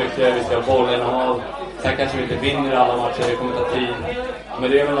skapas mycket, vi ska ha bollinnehav. Sen kanske vi inte vinner alla matcher, det kommer ta tid.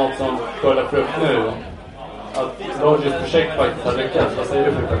 Men det är väl något som skördar frukt nu. Att Rodgers projekt faktiskt har lyckats. Vad säger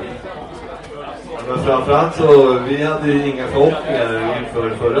du för det? Men framförallt så, vi hade ju inga förhoppningar inför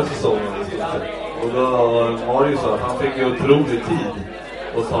förra säsongen. Och då var det ju så att han fick ju otrolig tid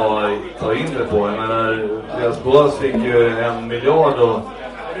att ta in det på. Jag menar, Villas-Boas fick ju 1 miljard och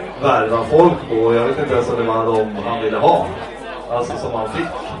värva folk på. Och jag vet inte ens om det var de han ville ha. Alltså som han fick.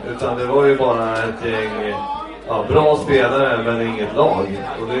 Utan det var ju bara ett gäng bra spelare men inget lag.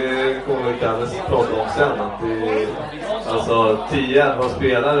 Och det kommer vi kanske prata om sen. Att det är alltså 10-11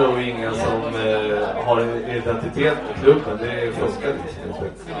 spelare och ingen som har identitet med klubben. Det är fuskar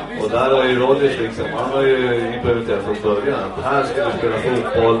liksom. Och där har ju Rodgers liksom, han har ju implementerat från början. Här ska vi spela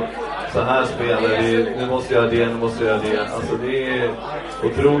fotboll. Så här spelar vi, nu måste jag göra det, nu måste jag göra det. Alltså det är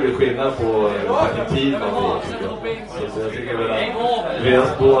otrolig skillnad på vilken tid man får, tycker jag. Så jag tycker väl att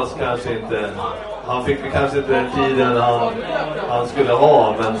Villas-Boas kanske inte, han fick kanske inte den tiden han skulle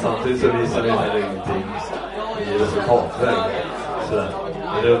ha, men samtidigt så visar det heller ingenting i resultatväg.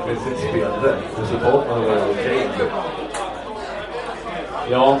 Men det är uppmärkt sitt spelare. Resultaten har varit okej.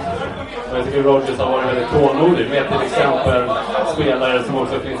 Ja, jag tycker Rodgers har varit väldigt tålmodig med till exempel spelare som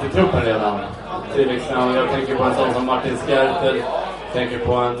också finns i truppen redan. Till exempel, jag tänker på en sån som Martin Skertel, tänker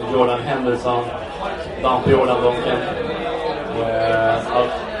på en Jordan Henderson, Damp Jordan Donken.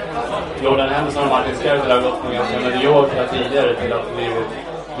 Jordan Henderson och Martin Skertel har gått med ganska mediokra tidigare till att blivit.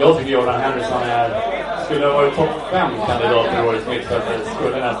 Jag tycker Jordan Henderson skulle ha varit topp 5 kandidat för årets mittfältare,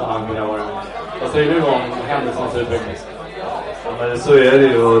 skulle nästan han kunna vara med. Vad säger du om Hendersons utveckling? Ja, men så är det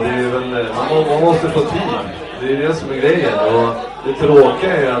ju, och det är väl, man måste få tid. Det är det som är grejen, och det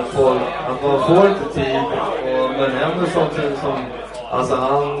tråkiga är att man får inte tid. Men Henderson som alltså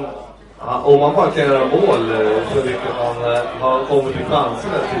om man bara kan göra mål för vilket man har kommit i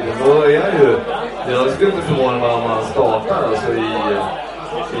chansen hela tiden, då är jag skulle inte förvåna mig om man startar alltså i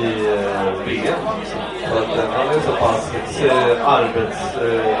VM. Så att han är så pass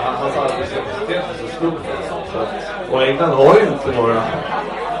hans arbetskapacitet är så stor. Och England har ju inte några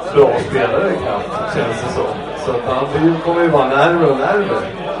bra spelare knappt, känns det så. Så att han kommer ju vara närmare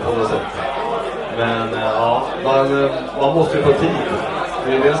på något sätt. Men ja, man måste ju få tid.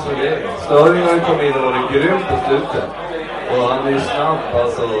 Det är det som är grejen. Sterling har ju kommit in och varit grym på slutet. Och han är ju snabb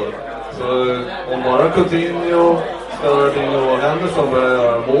alltså. Så om bara Coutinho, Sterling och Henderson börjar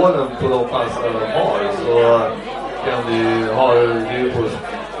göra målen på de chanser de har, så kan det ju på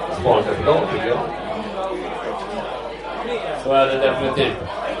sparkapital, tycker jag. Så Så är det definitivt.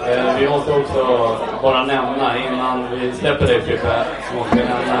 Vi måste också bara nämna, innan vi släpper det Frippe, så måste vi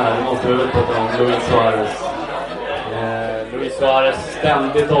nämna här, det måste vi väl prata om Luis Suarez. Luis Suarez,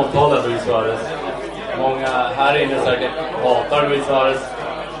 ständigt omtalad Luis Suarez. Många här inne säkert hatar Luis Suarez.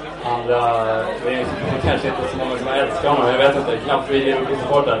 Andra, det är kanske inte så många som älskar honom, jag vet inte, knappt vi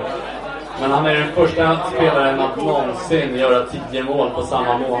Liverpool-supportrar. Men han är den första spelaren att någonsin göra 10 mål på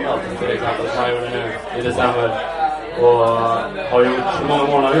samma månad. Till exempel som han gjorde nu i december. Och har gjort, hur många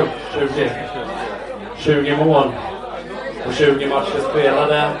mål har han gjort? 20 mål. Och 20 matcher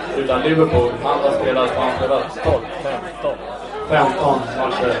spelade utan Liverpool. Han har spelat 15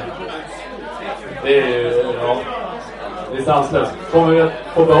 matcher. Det är ju, ja, det är sanslöst. Kommer vi att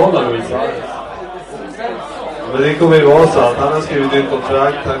få behålla Luis Suarez? Men det kommer ju vara så att han har skrivit ett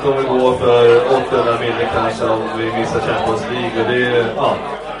kontrakt. Han kommer gå för 800 miljoner kanske om vi missar Champions League. Och det är, ja,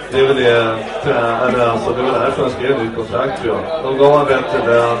 det är väl det. Eller alltså, det är väl därför han skrev ett kontrakt, tror jag. De gav han bättre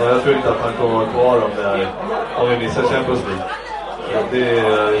lön och jag tror inte att han kommer vara kvar om vi missar Champions League. Ja, det är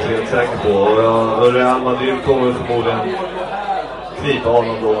jag helt säker på. Och Real Madrid kommer förmodligen knipa av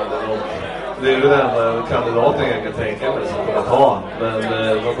någon då. Det är väl den enda kandidaten jag kan tänka mig som kommer att ha. Men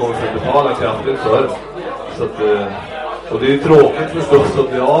de kommer att betala kraftigt för. Så att, och det är ju tråkigt förstås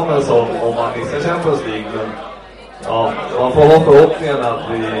att bli av med en sån om man missar Champions League. Men ja, man får ha förhoppningen att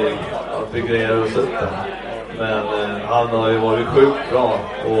vi grejer oss upp där. Men han har ju varit sjukt bra.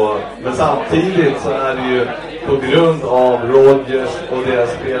 Men samtidigt så är det ju på grund av Rodgers och deras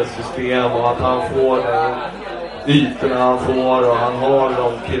spelsystem och att han får ytorna han får och han har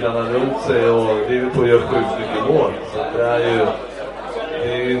de killarna runt sig och Liverpool gör sjukt mycket mål. Så det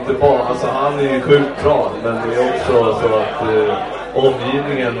är ju inte bara, alltså han är ju sjukt bra, men det är också så att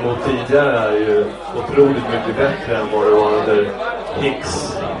omgivningen mot tidigare är ju otroligt mycket bättre än vad det var under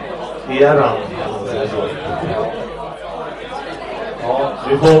Hicks-eran. Ja,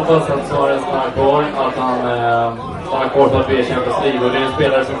 vi får hoppas att Suarez stannar kvar, att han stannar kvar för att bli Champions League. Och det är en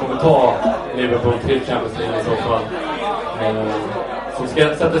spelare som kommer ta Liverpool till Champions League i så fall. Som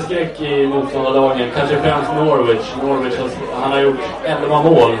sätter skräck i motståndarlagen. Kanske främst Norwich. Han har gjort 11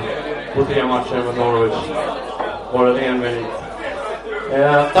 mål på 3 matcher med Norwich. Bara det en minut.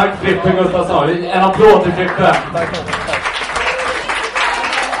 Tack Frippe Gustafsson. En applåd till Frippe. Tack.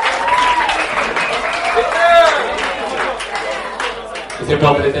 Vi ska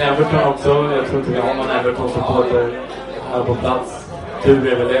prata lite Everton också. Jag tror inte vi har någon Everton-supporter här på plats.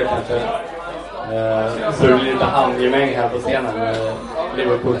 Tur är väl det kanske. Så det blir lite handgemäng här på scenen med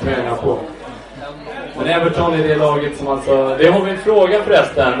Liverpool-tröjorna på. Men Everton är det laget som alltså... Det har vi en fråga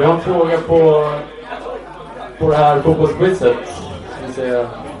förresten. Vi har en fråga på det här fotbollsquizet.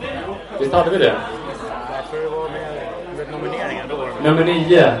 Visst hade vi det? Jag tror det var med nomineringar då. Nummer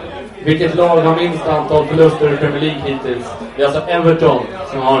 9. Vilket lag har minst antal förluster i Premier League hittills? Det är alltså Everton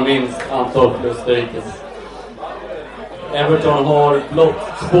som har minst antal förluster hittills. Everton har blott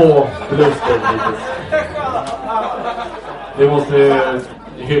 2 förluster hittills. Det måste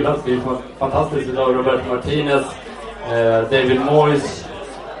hyllas. Det är fantastiskt idag. Roberto Martinez, David Moyes.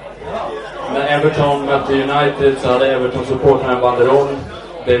 När Everton mötte United så hade Everton-supporterna en banderoll.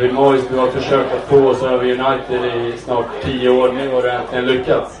 David Moyes, du har försökt att få oss över United i snart 10 år nu och det har äntligen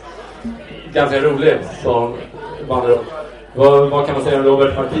lyckats. Ganska roligt som banderoll. Vad kan man säga om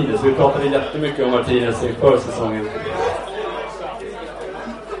Robert Martinez? Vi pratade jättemycket om Martinez inför säsongen.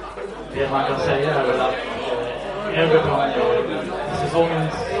 Det man kan säga är väl att Everton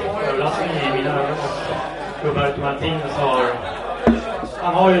säsongens överraskning i mina ögon. Roberto Martinez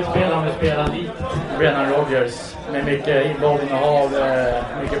har ju ett spel, han vill spela likt Brennan Rodgers med mycket inbollninnehav,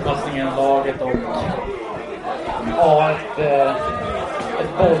 mycket passning i laget och ett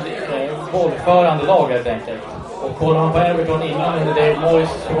bollförande lag helt enkelt. Och kollar man på Everton innan under David Moyes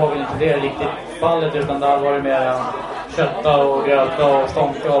så var väl inte det riktigt fallet, utan där var det mer kötta och gröta och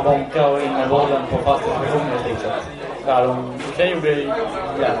stånka och bonka och in med bollen på fasta positioner i stort sett. Där de gjorde det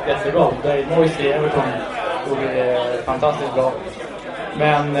jättebra. David Moyes i Everton gjorde det fantastiskt bra.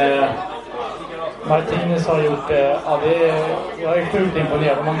 Men Martinez har gjort jag är sjukt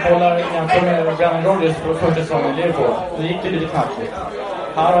imponerad. Om man kollar jämför med Brennan Rodgers på första säsongen det på, då gick det lite knackigt.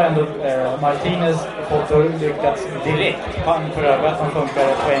 Här har ändå Martinez fått att lyckats direkt. Pang för ögat som funkar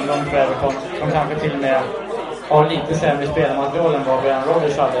på en gång för Everton. Som kanske till och med har lite sämre spelarmaterial än vad Brennan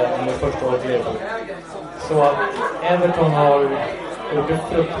Rodgers hade under första året i Liverpool. Så att Everton har gjort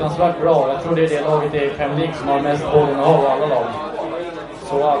det fruktansvärt bra. Jag tror det är det laget i Premier League som har mest bollen av alla lag.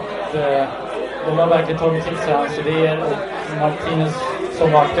 Så att de har verkligen tagit till sig hans idéer och Martinez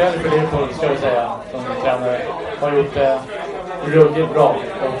som var aktuell för Liverpool ska jag säga som tränare har gjort det ruggigt bra.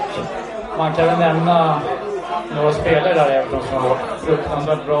 Och man kan väl nämna några spelare där Everton som har varit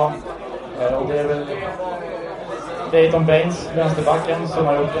fruktansvärt bra. Och det är väl Dayton Baines, vänsterbacken, som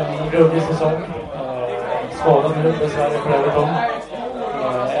har gjort en ruggig säsong. Skadad nu dessvärre för Everton.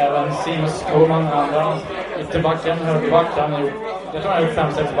 Även Seamus Coleman, andra ytterbacken, högerbacken. Jag tror han har gjort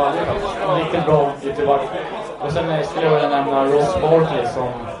 5-6 baller. En riktigt bra ytterback. Och sen skulle jag vilja nämna Ross Barkley som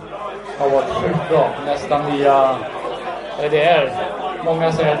har varit sjukt bra. Nästan nya... Det är...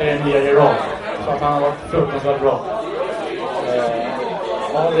 Många säger att det är en nya Gerard. Så att han har varit fruktansvärt bra.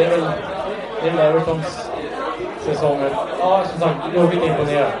 Ja, det är väl Evertons säsonger. Ja, som sagt, ruggigt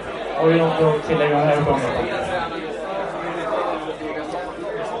imponerad. Har vi något att tillägga om Everton?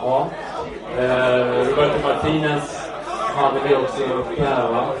 Ja. Roberto Martinez hade vi också uppe här,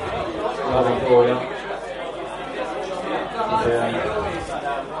 va? Jag hade en fråga.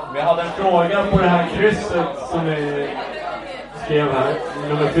 Vi hade en fråga på det här krysset som vi skrev här.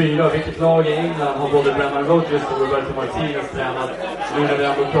 Nummer 4. Vilket lag i England har både Brendan Rodgers och Roberto Martinez tränat? Nu när vi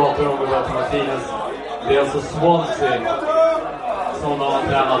ändå pratar om Roberto Martinez. Det är alltså Swansea som har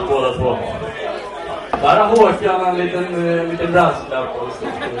tränat båda två. Där har Håkan en liten brasklapp.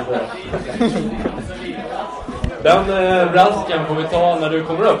 Den braskan får vi ta när du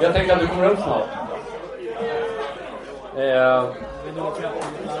kommer upp. Jag tänker att du kommer upp snart.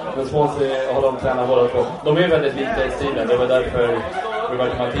 Men Swansea har de tränat båda två. De är väldigt lika i stilen. Det var därför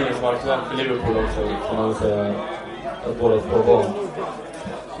Roberto Martinez var aktuell för Liverpool också. Kan man väl säga att båda två var.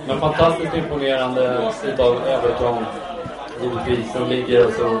 Men fantastiskt imponerande utav Everton. Givetvis. De ligger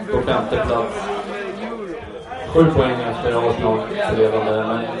alltså på 5:e plats. 7 poäng efter Arsenal förledande,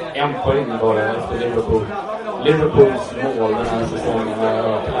 men 1 poäng bara efter Liverpool. Liverpools mål den här säsongen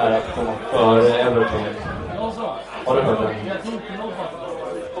är att komma före Everton. Har du hört det?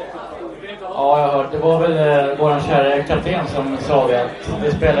 Ja, jag har hört. Det var väl vår kära kapten som sa det, att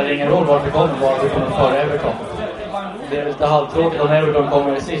det spelar ingen roll vart vi kommer, bara vi kommer före Everton. Det är lite halvtråkigt om Everton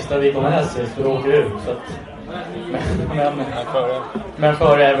kommer sist och vi kommer näst sist, för då åker vi ut. Så att, men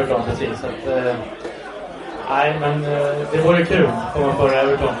före Everton, precis. Så att, nej, men det vore kul att komma före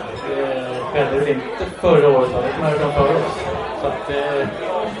Everton. Det skedde väl inte förra året, det kommer Everton före oss. Så att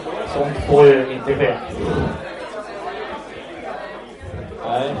sånt får ju inte ske.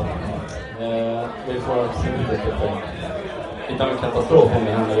 Nej, det får absolut inte ske. Inte en katastrof om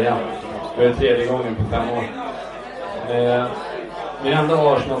det händer igen. Det är den 3:e gången på 5 år. Vi enda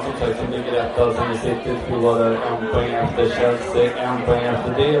Arsenal som sagt som ligger rätta, sen i City provade 1 poäng efter Chelsea, 1 poäng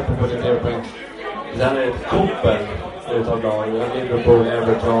efter det på 43 poäng. Sen är det ett koppel utav lag. Vi har Liverpool,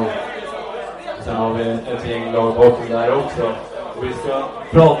 Everton. Sen har vi ett gäng lag bakom där också. Och vi ska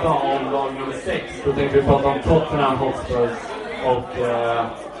prata om lag nummer 6. Då tänkte vi prata om Tottenham Hotspurs. Och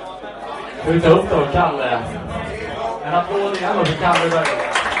ska vi ta upp då Kalle. En applåd igen då för Kalle Berg.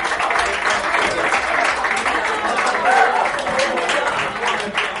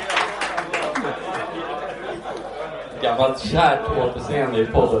 Gammalt kärt återseende i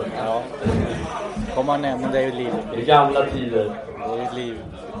podden. Ja. Kommer man nämna, det är ju livet. I gamla tider. Det är ju ett liv.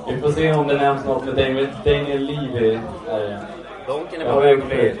 Vi får se om det nämns något med Daniel Levy. Donken är på väg att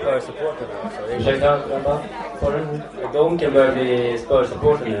bli Spurs-supporter nu. Ursäkta, vänta. Donken börjar bli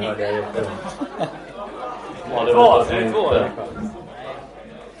Spurs-supporter nu, hörde jag efter. Ja, det var det inte.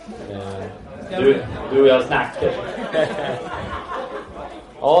 Du och jag snackar.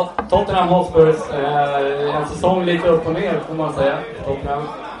 Ja, Tottenham Hotspurs. En säsong lite upp och ner får man säga. Tottenham.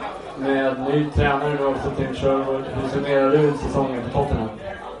 Med ny tränare nu också, Tim Sherwood. Hur summerar du säsongen för Tottenham?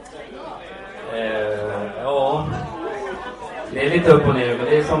 Ja, det är lite upp och ner, men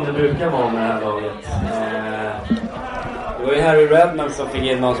det är som det brukar vara med det här laget. Det var ju Harry Redknapp som fick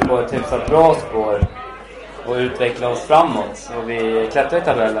in oss på ett hyfsat bra spår och utveckla oss framåt. Och vi klättrade i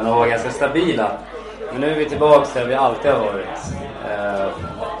tabellen och var ganska stabila. Men nu är vi tillbaka där vi alltid har varit.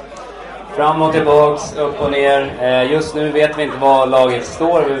 Fram och tillbaks, upp och ner. Just nu vet vi inte var laget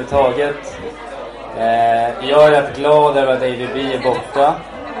står överhuvudtaget. Jag är rätt glad över att AVB är borta.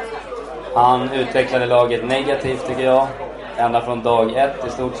 Han utvecklade laget negativt tycker jag. Ända från dag 1 i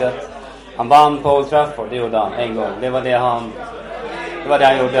stort sett. Han vann på Old Trafford, det gjorde han en gång. Det var det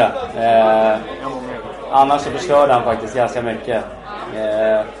han gjorde. Annars så förstörde han faktiskt ganska mycket.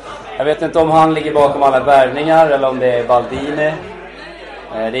 Jag vet inte om han ligger bakom alla värvningar eller om det är Baldini.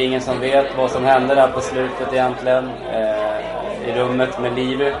 Det är ingen som vet vad som hände där på slutet egentligen. I rummet med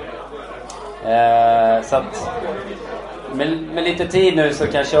Levy. Så att med lite tid nu så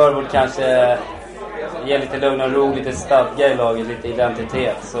kan Sherwood kanske ge lite lugn och ro, lite stadga i laget, lite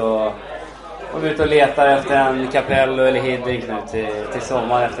identitet. Så och vi ut och letar efter en Capello eller Hiddink nu till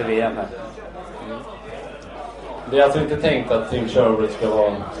sommar efter VM här. Det är alltså inte tänkt att Tim Sherwood ska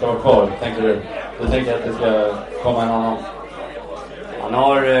vara kvar, tänker du? Då tänker jag att det ska komma en annan. Han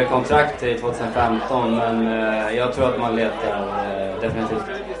har kontrakt till 2015, men jag tror att man letar definitivt.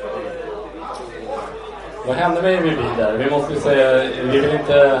 Vad hände med VB där? Vi måste ju säga, vi vill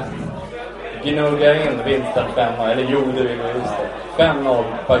inte gnugga in vinsten 5-0, eller jo det vill vi just det. 5-0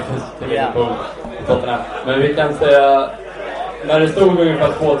 faktiskt till Liverpool i Tottenham. Men vi kan säga, när det stod ungefär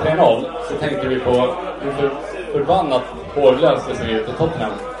 2-3-0 så tänkte vi på hur förbannat hårdlöst det såg ut i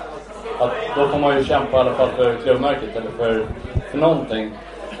Tottenham. Att då får man ju kämpa i alla fall för klubbmärket eller för någonting.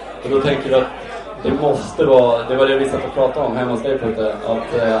 Och då tänker vi att det måste vara, det var det vi satt och pratade om hemma hos dig Putte,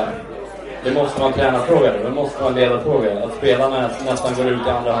 att det måste vara en tränarfråga, det måste vara en ledarfråga. Att spelarna nästan går ut i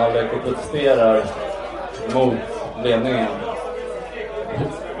andra halvlek och protesterar mot ledningen.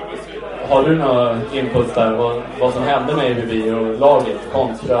 Har du några inputs där, vad som hände med EBB och laget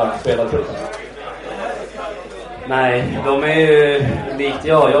kontra spelartruppen? Nej, de är ju likt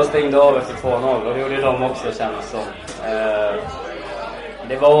jag stängde av efter 2-0 och det gjorde de också känns som.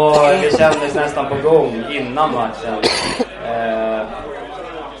 Det kändes nästan på gång innan matchen.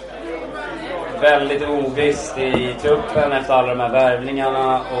 Väldigt ovisst i truppen efter alla de här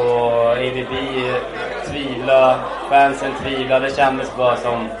värvningarna och EBB tvivla, fansen tvivla, det kändes bara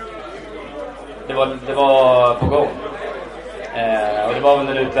som det var på gång. Och det var väl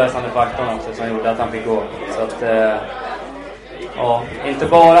den utlösande faktorn också som gjorde att han fick gå. Så att inte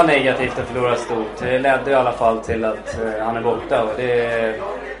bara negativt att förlora stort. Det ledde i alla fall till att han är borta och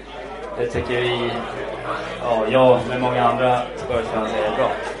det tycker vi, jag med många andra Spurs-fans är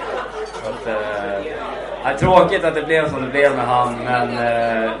bra. Det är tråkigt att det blev som det blev med han, men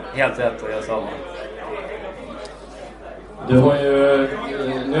helt rätt och jag sa man. Du har ju,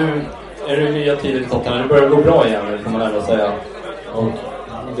 nu är det nya tider i Tottenham, det börjar gå bra igen får man ändå säga. Och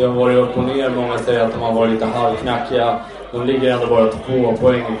det har varit upp och ner, många säger att de har varit lite halvknackiga. De ligger ändå bara 2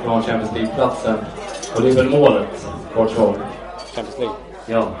 poäng från Champions League-platsen. Och det är väl målet, kort svar. Champions League?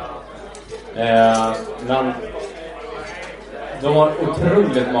 Ja. Men de har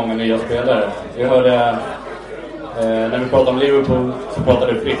otroligt många nya spelare. Vi hörde, när vi pratade om Liverpool så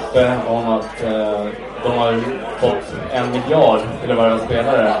pratade Frippe om att de har fått 1 miljard till att vara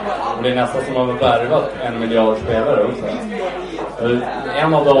spelare. Och det är nästan som att de har värvat 1 miljard spelare också.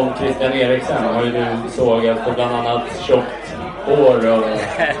 En av dem, Christian Eriksen, har ju du sågat på bland annat tjockt år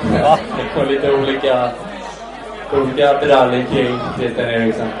och lite olika detaljer kring Christian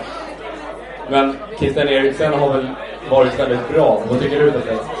Eriksen. Men Christian Eriksen har väl varit väldigt bra. Vad tycker du om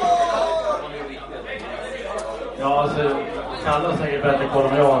det? Ja, alltså Kalle har säkert bättre koll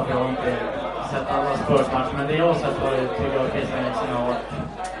än jag, för jag har inte sett alla Spurs-matcher. Men det jag har sett tycker jag att Christian Eriksen har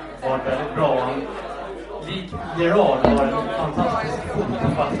varit väldigt bra. Han, lik Gerard, har en fantastisk fot på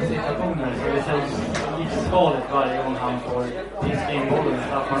fasta situationer. Så det känns livsfarligt varje gång han får fiska in bollen i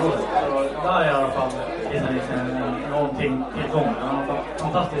straffområdet. Så där är i alla fall Christian Eriksen någonting tillgång. Han har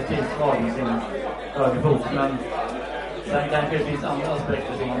fantastiskt tillslag med sin högerfot. Men sen kanske det finns andra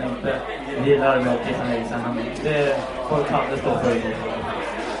aspekter som man inte gillar med Christian Eriksen. Men det får Kalle stå för.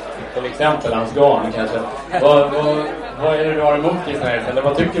 Till exempel hans garn kanske. Vad är det du har emot Christian Eriksen? Eller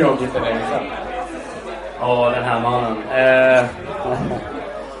vad tycker du om Christian Eriksen? Ja, den här mannen.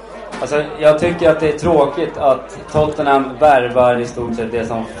 Alltså, jag tycker att det är tråkigt att Tottenham värvar i stort sett det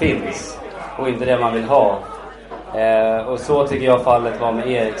som finns och inte det man vill ha. Och så tycker jag fallet var med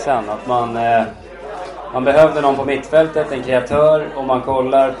Eriksen. Att man behövde någon på mittfältet, en kreatör, och man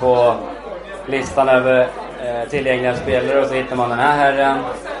kollar på listan över tillgängliga spelare och så hittar man den här herren.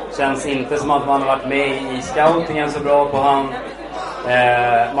 Känns inte som att man har varit med i scoutingen så bra på han.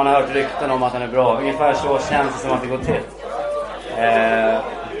 Man har hört rykten om att han är bra. Ungefär så känns det som att det går till.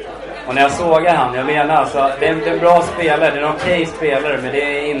 Och när jag sågar han, jag menar alltså, det är en bra spelare, det är en okej spelare, men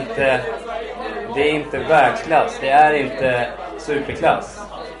det är inte världsklass. Det är inte superklass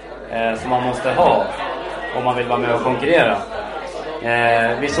som man måste ha om man vill vara med och konkurrera.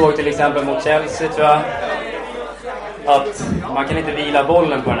 Vi såg till exempel mot Chelsea, tror jag, att man kan inte vila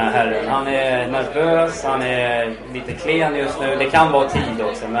bollen på den här herren. Han är nervös, han är lite klen just nu. Det kan vara tid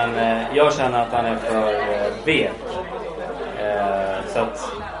också, men jag känner att han är för vek. Så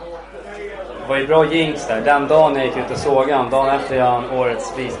att det var ju bra jinx där. Den dagen jag gick ut och såg han, dagen efter jag han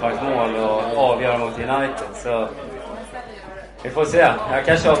årets frisparksmål och avgör mot United. Så vi får se. Jag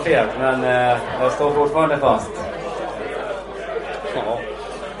kanske har fel, men jag står fortfarande fast. Ja.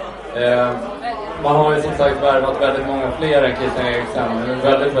 Man har ju som sagt värvat väldigt många fler än Christian Eriksen.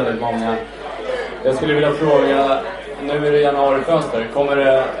 Väldigt, väldigt många. Jag skulle vilja fråga, nu är det januarifönster. Kommer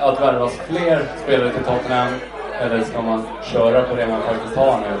det att värvas fler spelare till Tottenham? Eller ska man köra på det man faktiskt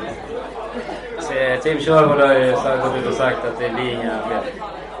har nu? Tim Sherwood har ju gått ut och sagt att det blir inga fler.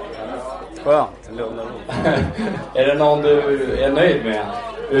 Skönt, lugn och ro. Är det någon du är nöjd med?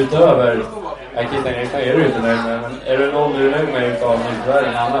 Utöver... Christian Eriksson är du inte nöjd med, men är det någon du är nöjd med utav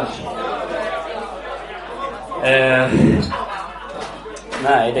nyförvärven annars?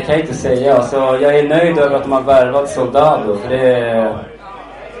 Nej, det kan jag inte säga. Alltså, jag är nöjd över att de har värvat Soldado. För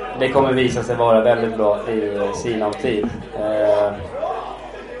det kommer visa sig vara väldigt bra i sinom tid.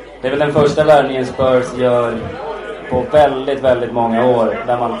 Det är väl den första värvningen Spurs gör på väldigt, väldigt många år.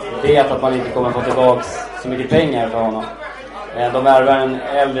 Där man vet att man inte kommer få tillbaka så mycket pengar för honom. De värvar en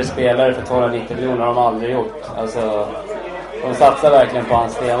äldre spelare för 290 miljoner har de aldrig gjort. Alltså, de satsar verkligen på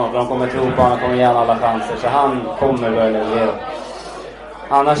hans stenhårt. De kommer tro på honom, kommer ge alla chanser. Så han kommer börja leverera.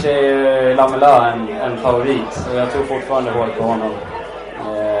 Annars är ju Lamela en favorit. Och jag tror fortfarande hårt på honom.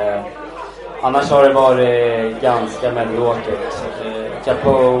 Annars har det varit ganska mediokert.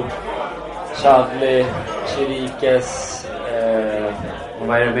 Capo, Chadli, Chirikes. Och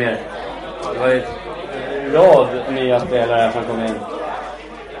vad är det mer? Det var ett rad nya spelare som kom in.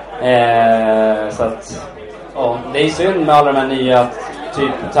 Så att ja, det är synd med alla de här nya,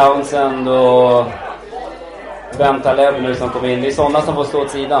 typ Townsend och Bentaleb nu som kom in. Det är sådana som får stå åt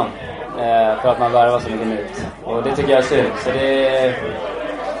sidan för att man värvar så mycket nytt. Och det tycker jag är synd. Så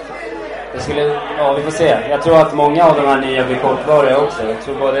det skulle, ja, vi får se. Jag tror att många av de här nya blir kortvariga också. Jag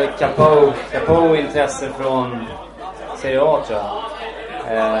tror både Capo intresse från Serie A, tror jag.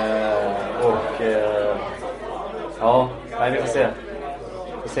 Ja, nej, vi får se.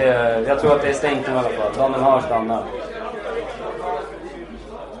 Jag tror att det är stängt i alla fall. Daniel har stannat.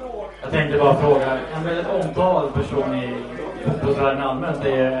 Jag tänkte bara fråga, en väldigt omtalad person i fotbollsvärlden allmänt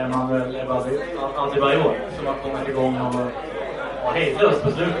är Emmanuel Adebayor som har kommit igång och hejdlöst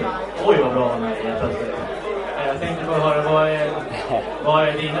på slutet. Oj, vad bra han är helt plötsligt. Jag tänkte bara höra, vad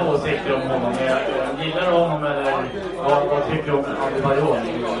är dina åsikter om honom? Gillar du honom eller vad tycker du om Adebayor?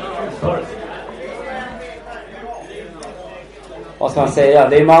 Vad ska man säga?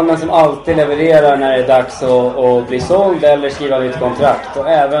 Det är mannen som alltid levererar när det är dags att bli såld eller skriva nytt kontrakt. Och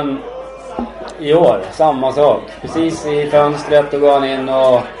även i år, samma sak. Precis i fönstret och går han in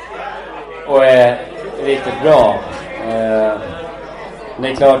och är riktigt bra. Det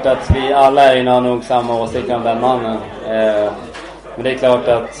är klart att vi alla här inne har nog samma åsikter om den mannen. Men det är klart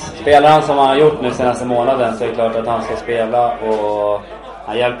att spelar han som han har gjort nu senaste månaden, så är det klart att han ska spela och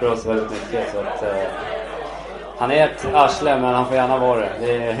han hjälper oss väldigt mycket. Så att, han är ett arsle, men han får gärna vara det.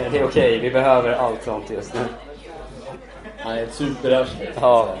 Det är okej. Vi behöver allt sånt just nu. Han är ett superarsle.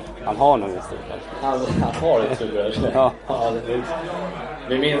 Ja, han har nog ett superarsle. Han har ett superarsle. Ja.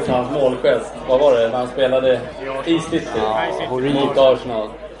 Vi minns hans målgest. Vad var det? När han spelade i City mot Arsenal.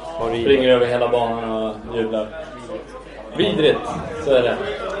 Springer över hela banan och jublar. Vidrigt, så är det.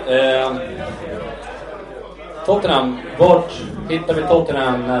 Tottenham. Vart hittar vi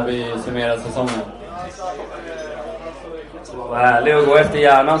Tottenham när vi summerar säsongen? Vad härligt att gå efter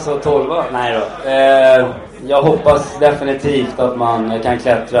hjärnan så 12. Nej då. Jag hoppas definitivt att man kan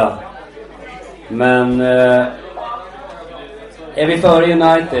klättra. Men är vi före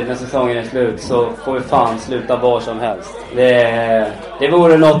United när säsongen är slut, så får vi fan sluta var som helst. Det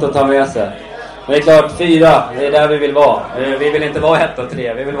vore något att ta med sig. Men det är klart, 4, det är där vi vill vara. Vi vill inte vara 1 och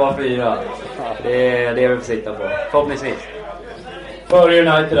 3, vi vill vara 4. Det är det vi får sitta på, förhoppningsvis. Före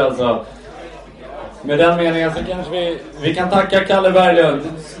United alltså. Med den meningen så kanske vi kan tacka Kalle Berglund.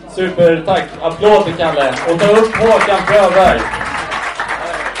 Supertack. Applåd till Kalle. Och ta upp Håkan Fröberg.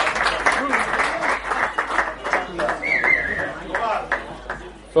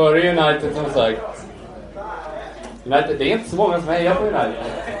 Före United som sagt. United, det är inte så många som hejar på United.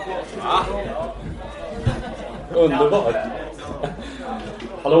 Underbart.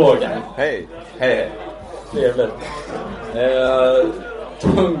 Hallå Håkan. Hej. Hej. Trevligt.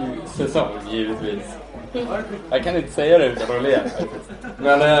 Tung säsong givetvis. Jag kan inte säga det utan att le.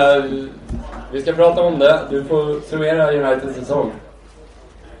 Men vi ska prata om det. Du får summera Uniteds säsong.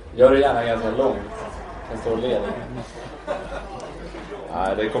 Gör det gärna ganska långt. Jag står och leder.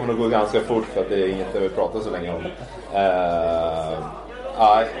 Nej, det kommer nog gå ganska fort för att det är inget vi pratar så länge om.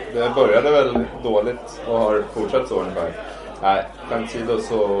 Det började väl dåligt och har fortsatt så ungefär. Skämt åsido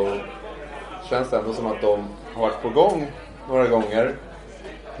så känns det ändå som att de har varit på gång några gånger.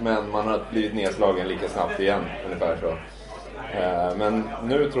 Men man har blivit nedslagen lika snabbt igen, ungefär så. Men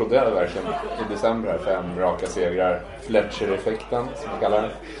nu trodde jag verkligen i december här, 5 raka segrar. Fletcher-effekten, som jag kallar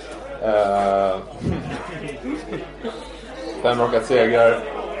den. 5 raka segrar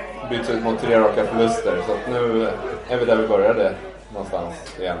byts ut mot 3 raka förluster. Så att nu är vi där vi började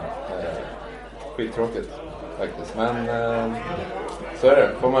någonstans igen. Skittråkigt faktiskt. Men så är det.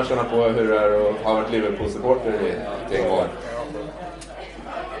 Får man känna på hur det är och ha varit Liverpool-supporter i ett gäng år.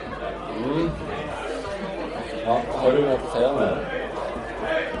 Ja, har du något att säga om det?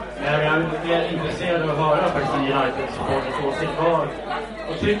 Jag är mer intresserad av att höra faktiskt en United-supporters åsikt.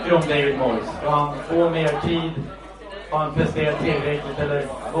 Vad tycker du om David Moyes? Har han får mer tid? Har han presterat tillräckligt? Eller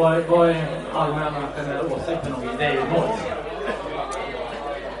vad är allmänna åsikten om David Moyes?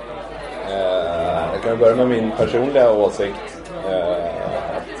 Jag kan börja med min personliga åsikt.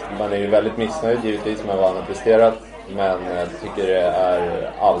 Att man är ju väldigt missnöjd givetvis med vad han har presterat. Men jag tycker det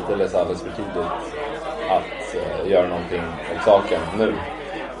är alldeles för tidigt att göra någonting åt saken nu.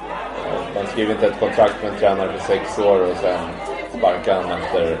 Man skriver inte ett kontrakt med en tränare för 6 år och sen sparkar han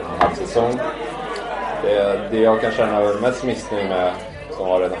efter en halv säsong. Det jag kan känna mest missnöjd med, som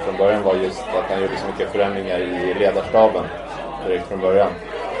var redan från början, var just att han gjorde så mycket förändringar i ledarstaben direkt från början.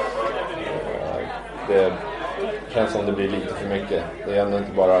 Det känns som det blir lite för mycket. Det är ändå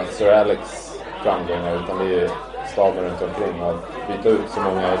inte bara Sir Alex framgångar, utan det är staben runt omkring. Att byta ut så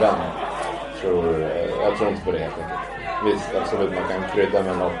många i den, jag tror inte på det helt enkelt. Visst, absolut, man kan krydda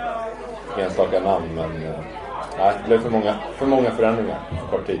med något enstaka namn, men nej, det blev för många förändringar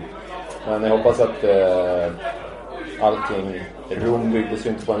på kort tid. Men jag hoppas att allting, Rom byggdes ju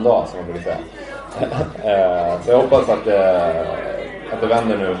inte på en dag, som man brukar säga. Så jag hoppas att det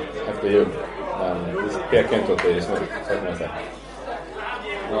vänder nu efter jul. Men det pekar inte åt det just nu, så kan man säga.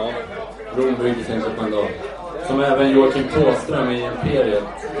 Ja, Rom byggdes inte på en dag. Som även Joakim Tåström i Imperiet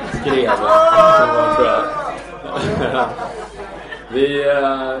skrev. Tror jag.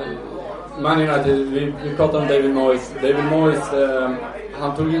 Man United, vi pratar om David Moyes. David Moyes,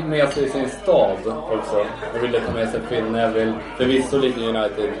 han tog med sig sin stab också. Han ville ta med sig Phil Neville. Förvisso lite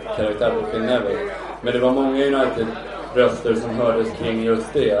United-karaktär på Phil Neville. Men det var många United-röster som hördes kring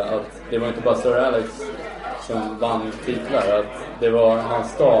just det. Att det var inte bara Sir Alex som vann titlar. Att det var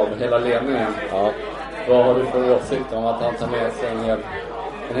hans stab, hela ledningen. Ja. Vad har du för åsikt om att han tar med sig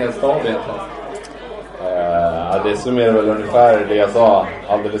en hel stab egentligen? Det summerar väl ungefär det jag sa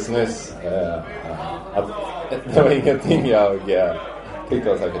alldeles nyss. Att det var ingenting jag tyckte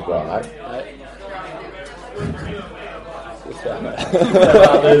var säkert bra. Nej. Det stämmer.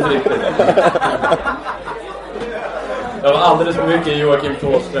 Alldeles riktigt. Jag var alldeles för mycket Joakim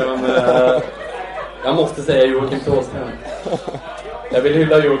Tåström. Jag måste säga Joakim Tåström. Jag vill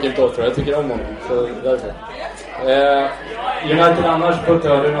hylla Joakim Tåström. Jag tycker om honom. Så därför. United annars, Putte,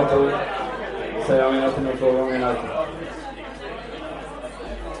 har du något att säga om United? Någon fråga om United?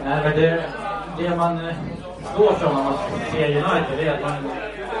 Nej, men det man slår sig om när man ser United, det är att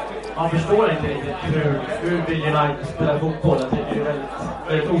man förstår inte riktigt hur vill United spela fotboll. Jag tycker det är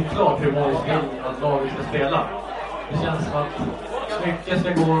väldigt oklart hur Moyes vill att laget ska spela. Det känns som att mycket ska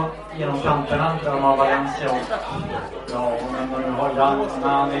gå genom kanterna där de har Valencia och men de har Jan och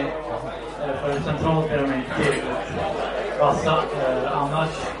Nani. För centralt är de inte tillräckligt vassa. Annars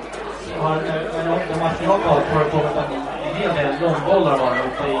har de matcher jag har kommit en hel del långbollar bara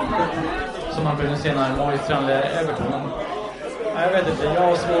ute i som man kunde se när Moyes tränade Everton. Jag vet inte, jag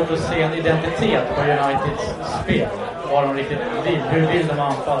har svårt att se en identitet på Uniteds spel. Vad de riktigt vill. Hur vill de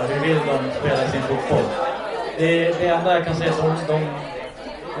anfalla? Hur vill de spela sin fotboll? Det enda jag kan säga är att de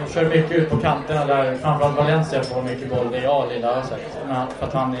kör mycket ut på kanterna där framförallt Valencia får mycket boll. Det är jag lilla har sett. För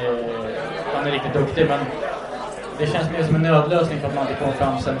att han är riktigt duktig, men det känns mer som en nödlösning för att man inte kommer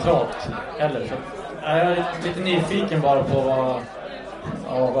fram centralt heller. Så jag är lite nyfiken bara på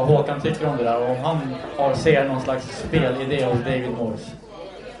vad Håkan tycker om det där. Och om han ser någon slags spelidé hos David Moyes.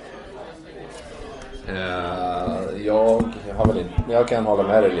 Jag kan hålla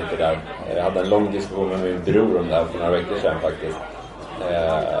med dig lite där. Jag hade en lång diskussion med min bror om det här för några veckor sedan faktiskt.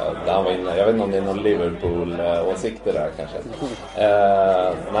 Där han var inne, jag vet inte om det är någon Liverpool-åsikter där kanske.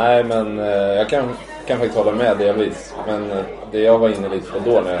 Nej, men jag kan faktiskt hålla med delvis. Men det jag var inne lite på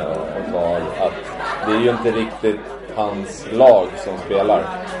då var att det är ju inte riktigt hans lag som spelar.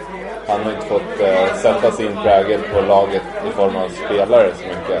 Han har inte fått sätta sin prägel på laget i form av spelare så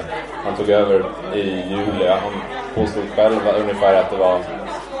mycket. Han tog över i juli. Han påstod själv ungefär att det var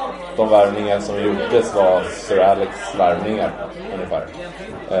de värvningar som gjordes var Sir Alex värvningar ungefär.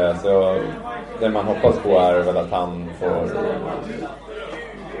 Så det man hoppas på är väl att han får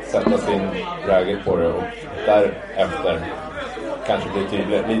sätta sin prägel på det och därefter kanske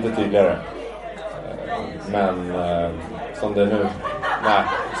bli lite tydligare. Men som det är nu,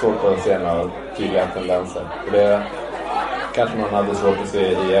 svårt att se några tydliga tendenser. För det kanske man hade svårt att se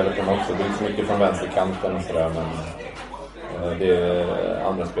i Everton också. Det är så mycket från vänsterkanten och sådär, men det är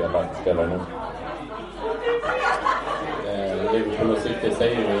andra spelare nu. Liverpool och City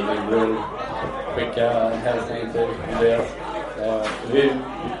säger ju vi vill skicka hälsning till Andreas.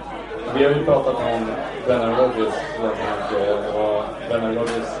 vi har ju pratat om Brendan Rodgers och Brendan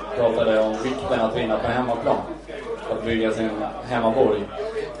Rodgers pratade om vikten att vinna på hemmaplan. Att bygga sin hemmaborg.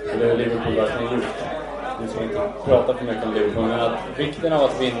 Så det är Liverpool verkligen gjort. Vi ska inte prata för mycket om Liverpool, men att vikten av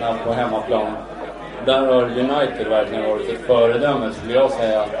att vinna på hemmaplan, där har United verkligen varit ett föredöme, skulle jag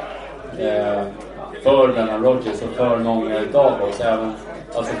säga, för Brendan Rodgers och för många utav oss. Även,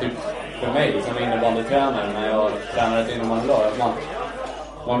 alltså typ för mig som innebandytränare när jag tränar ett innebandylag, att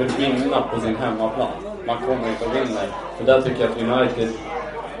man vill vinna på sin hemmaplan. Man kommer inte att vinna. Och där tycker jag att United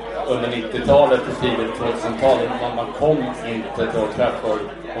under 90-talet och tidigt 2000-talet, man kom inte till Old Trafford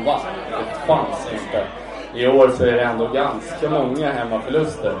och vann. Det fanns inte. I år så är det ändå ganska många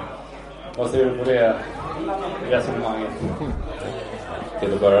hemmaförluster. Vad ser du på det resonemanget?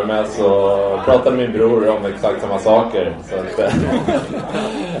 Till att börja med så pratade min bror om exakt samma saker. Så att,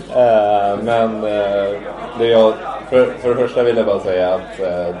 men det jag, för det första vill jag bara säga att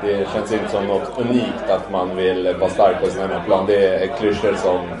det känns inte som något unikt att man vill vara stark på sin hemmaplan. Det är klyschor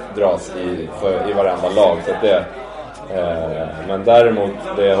som dras i varenda lag. Så att det, men däremot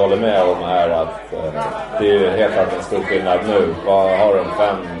det jag håller med om är att det är helt klart en stor skillnad nu. Vad har de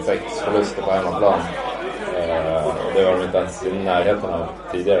 5-6 förluster på hemmaplan? Och det var de inte ens i närheten av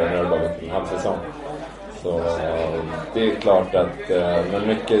tidigare när det var en halv säsong. Så det är klart att men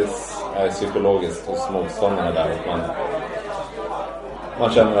mycket är psykologiskt hos motståndarna där. Att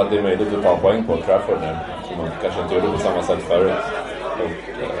man känner att det är möjligt att ta poäng på Trafford nu, som man kanske inte gjorde på samma sätt förut.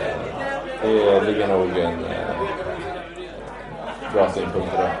 Och det ligger nog en bra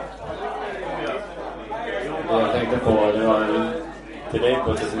synpunkt på det. Jag tänkte på, det var till dig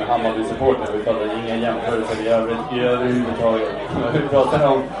på det som är Hammarby-supporter. Vi pratade ingen jämförelse i överhuvudtaget. Vi pratade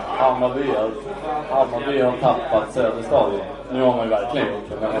om Hammarby. Hammarby har tappat Söderstadion. Nu har man ju verkligen gjort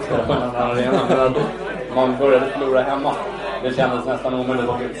det när man ska på den här arenan. Men att man började förlora hemma. Det kändes nästan omöjligt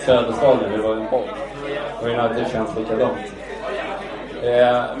att åka till Söderstadion. Det var en boll. Och United känns likadant.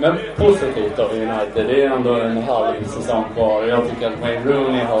 Men positivt då United. Det är ändå en halv säsong kvar. Jag tycker att Wayne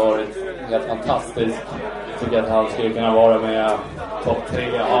Rooney har varit helt fantastisk. Jag tycker att han skulle kunna vara med topp 3,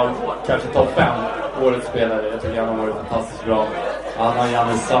 kanske topp 5 årets spelare. Jag tycker att han har varit fantastiskt bra. Han har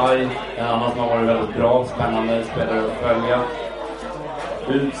Janne Sai, en annan som har varit väldigt bra, spännande spelare att följa.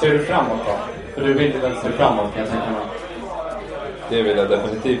 Hur ser du framåt då? För du vill väl se framåt, kan jag tänka mig. Det vill jag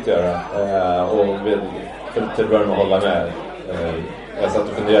definitivt göra. Och vill till början med hålla med. Jag satt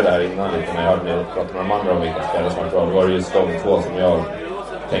och funderade här innan lite när jag hörde mig prata med de andra om vilka spelare som var bra. Det var just de två som jag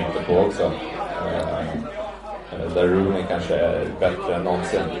tänkte på också. Där Rooney kanske är bättre än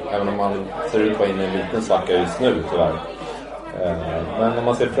någonsin. Även om man ser ut att vara inne i en liten svacka just nu tyvärr. Men om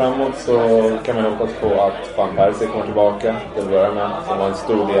man ser framåt så kan man hoppas på att Van Persie kommer tillbaka till att börja med. Som var en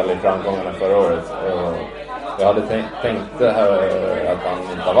stor del i framgångarna förra året. Jag hade tänkt det här att han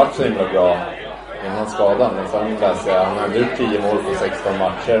inte har varit så himla bra innan skadan. Men sen läser jag att han har gjort 10 mål på 16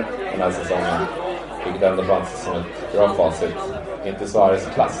 matcher den här säsongen. Vilket ändå fanns som ett bra facit. Inte Suarez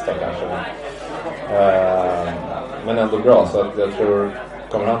klass då kanske. Men ändå bra, så att jag tror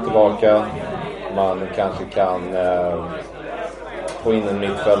kommer han tillbaka, man kanske kan få in en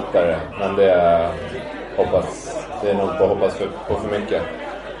mittfältare, men det är nog på hoppas på för mycket.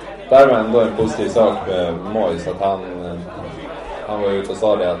 Där var ändå en positiv sak med Moyes, att han var ute och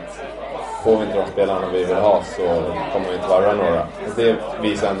sa det att får vi inte de spelarna vi vill ha så kommer vi inte vara några. Och det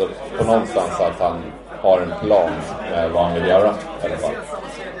visar ändå på någonstans att han har en plan med vad han vill göra i alla fall.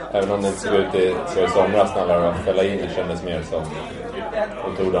 Även om det inte såg ut så i somras när de fällde in, det kändes mer som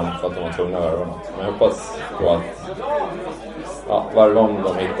och tog dem för att de var tvungna att värva något. Men jag hoppas på att varje gång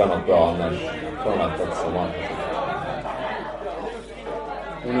de hittar något bra, annars får de äta ett sommar.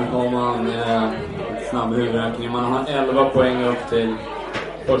 Och nu har man snabb huvudräkning. Man har 11 poäng upp till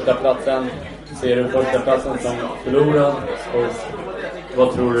första platsen. Ser du första platsen som förlorad? Och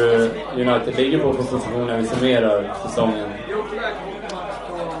vad tror du United ligger på position när vi summerar säsongen?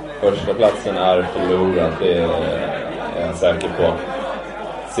 Första platsen är förlorad, det är jag säker på.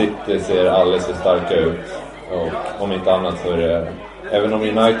 City ser alldeles för starka ut. Och om inte annat så är det, även om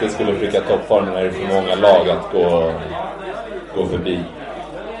United skulle pricka toppformen, är det för många lag att gå förbi.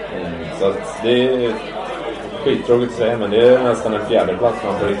 Så att det är skittråkigt att säga, men det är nästan en fjärde plats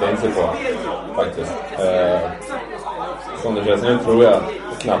man får rikta in sig på faktiskt. Som det känns nu tror jag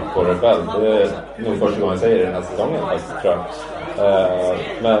knappt på det själv. Det är nog första gången jag säger det den här säsongen faktiskt, tror jag.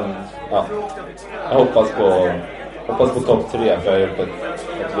 Men ja, jag hoppas på topp 3, för jag har gjort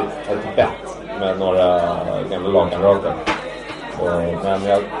ett bett med några gamla lagkamrater. Men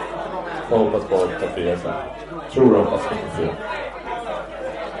jag hoppas på topp 4 sen. Tror jag hoppas på topp 4.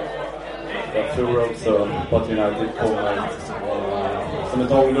 Jag tror också på att United kommer som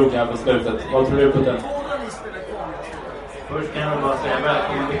ett ånglok här på slutet. Vad tror du på det? Först kan jag bara säga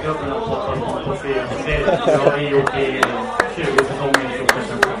välkommen till klubben att hoppas på topp 4. Det har vi gjort i 20 säsonger i stort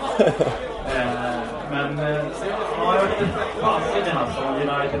sett. Men jag vet inte fasiken alltså om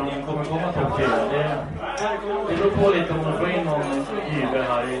United kommer komma topp 4. Det beror på lite om de får in någon giver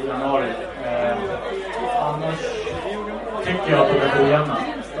här i januari. Annars tycker jag att de är ojämna.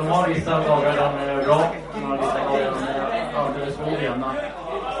 De har vissa dagar de är bra, de har vissa dagar de är alldeles ojämna.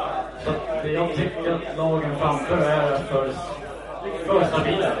 Så jag tycker att lagen framför är för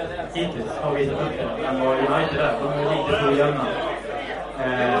stabila hittills har visat upp det. Men vad United är, de är lite för ojämna.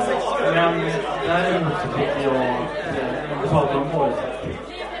 Men däremot så tycker jag, om vi pratar om mål,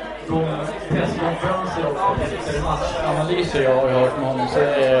 de presskonferenser och matchanalyser jag har hört med honom så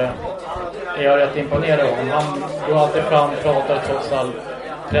är jag rätt imponerad av. Han går alltid fram, pratar trots all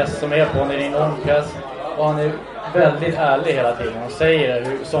press som är på honom, det är en enorm press. Och han är väldigt ärlig hela tiden. Han säger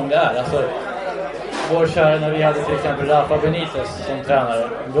hur, som det är. Alltså, vår kära, när vi hade till exempel Rafa Benitez som tränare,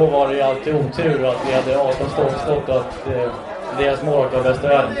 då var det ju alltid otur att vi hade 18 stålskott och att deras mål var bästa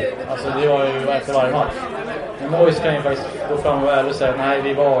världen. Alltså det var ju efter varje match. Men Mois kan ju faktiskt gå fram och vara ärlig och säga nej,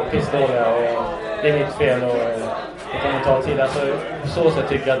 vi var pissdåliga och det är mitt fel och det kommer ta tid. Alltså på så sätt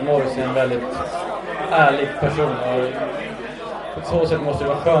tycker jag att Mois är en väldigt ärlig person. Och på så sätt måste det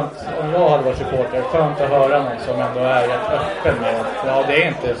vara skönt, om jag hade varit supporter, skönt att höra någon som ändå är rätt öppen med att ja, det är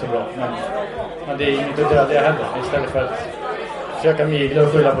inte så bra, men det är inget att dödliga heller. Istället för att försöka mygla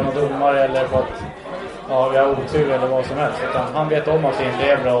och skylla på någon domare eller på att ja, vi har otur eller vad som helst. Utan han vet om att det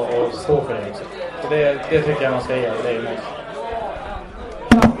inte är bra och stå för det också. Så det tycker jag man ska ge. Det är emot.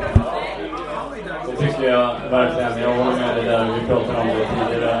 Det tycker jag verkligen. Jag håller med dig där. Vi pratade om det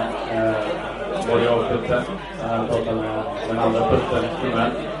tidigare. Både jag och Putte. Jag pratade med den andra Putte.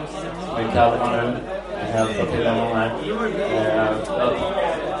 Med Kalmar nu. Jag hälsar till honom här.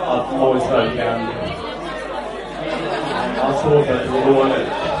 Att Mois verkligen han står för att det går dåligt.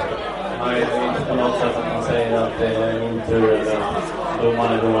 Nej, det är inte på något sätt att man säger att det är otur eller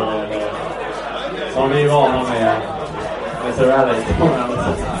domaren är dålig eller som vi är vana med Sir Alex.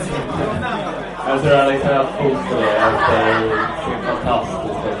 Men Sir Alex har haft fotboll efter sin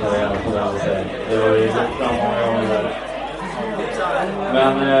fantastiska karriär på den sätt. Det var ju fram många gånger.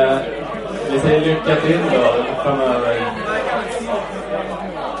 Men vi säger lycka till då framöver.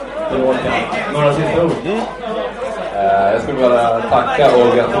 Några sista ord? Jag skulle bara tacka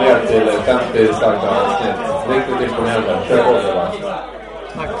och gratulera till 50 starka avsnitt. Riktigt imponerande. Kör på det bara.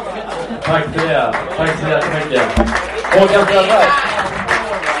 Tack för det. Tack så jättemycket. Håkan Fröberg.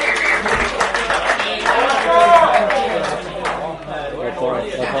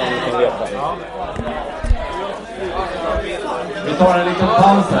 Vi tar en liten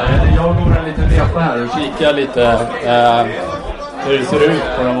paus här. Jag går en liten repa här och kikar lite hur det ser ut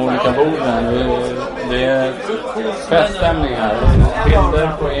på de olika borden. Det är feststämning här. Bilder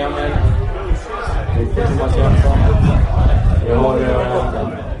på Emil. Thomas Jönsson. Vi har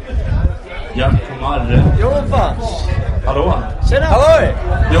Jack och Marre. Jo, fan. Hallå? Tjena. Hallå.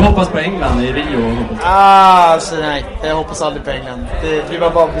 Du hoppas på England i Rio? Alltså nej. Jag hoppas aldrig på England. Det blir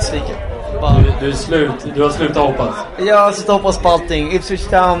bara besviken. Du har slutat hoppas? Jag har slutat hoppas på allting. Ipswich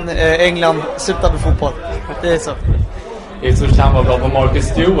Town, England, slutar med fotboll. Det är så. Ipswich Town var bra på Marcus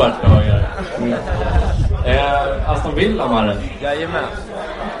Stewart. Aston Villa, Marre? Jajamän.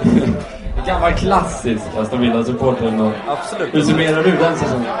 Det kan vara klassiskt Aston Villa-supporten. Absolut. Hur summerar du den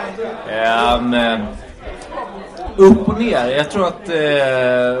säsongen? Upp och ner. Jag tror att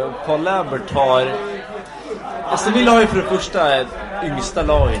Paul Lambert har... Aston Villa har ju för det första yngsta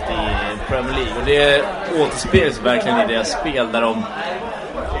laget i Premier League. Och det återspeglas verkligen i deras spel där de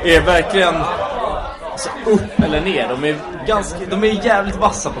är verkligen alltså, upp eller ner. De är jävligt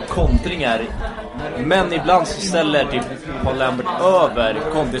vassa på kontringar. Men ibland så ställer typ Paul Lambert över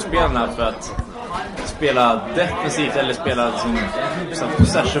kontringsspelarna för att spela defensivt eller spela som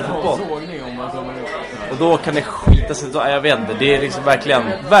possession-fotboll. Och då kan det skita sig. Jag vet inte, det är liksom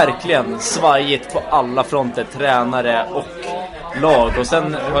verkligen svajigt på alla fronter, tränare och lag. Och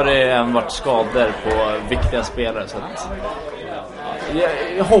sen har det även varit skador på viktiga spelare. Så att,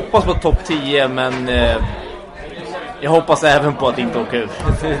 jag hoppas på topp 10, men jag hoppas även på att inte åka ut.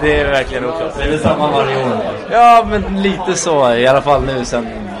 Det är verkligen oklart. Det är samma varje år. Ja, men lite så. I alla fall nu sen.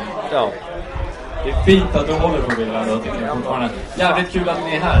 Ja. Det är fint att du håller på bilden då, tycker jag fortfarande. Jävligt kul att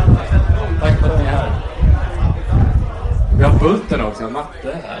ni är här. Tack för att ni är här. Vi har Bulten också,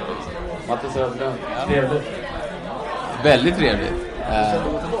 Matte här. Matte Söderlund. Trevligt. Väldigt trevligt.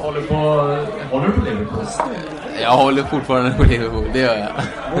 Håller du på Liverpool? Jag håller fortfarande på Liverpool, det gör jag.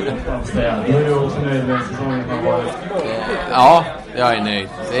 Då är du också nöjd med säsongen som har varit? Ja, Jag är nöjd.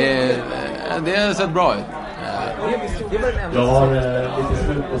 Det har sett bra ut. Jag har lite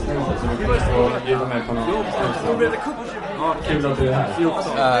slut på snuset så vi får bjuda med på någon snus. Kul att du är här.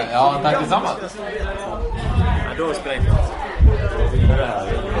 Ja, tack tillsammans. Då spelar jag inte.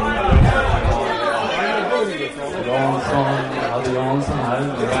 Jansson här,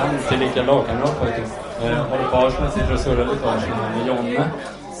 vän till lika lagkamrat faktiskt. Håller på Arsenal, sitter och surrar lite Arsenal med Jonne.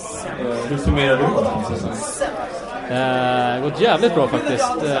 Hur summerar du på den säsongen? Gått jävligt bra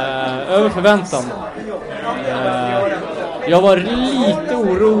faktiskt. Över förväntan. Jag var lite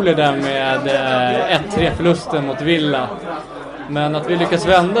orolig där med 1-3 förlusten mot Villa. Men att vi lyckas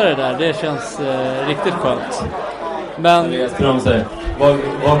vända det där, det känns riktigt skönt. Men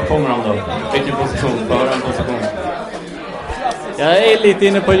var kommer de då? Vilken position? Bara en position? Jag är lite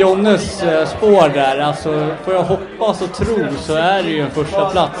inne på Jonnes spår där. Alltså, får jag hoppas och tro så är det ju en första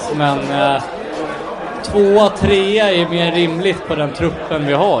plats. Men 2-3 är mer rimligt på den truppen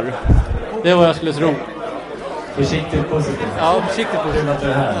vi har. Det är vad jag skulle tro. Försiktigt positivt. Ja, försiktigt positivt. Att du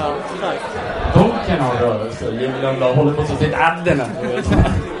är här. Ja, tack. De kan ha rörelse. Julian håller på så sitt adderna.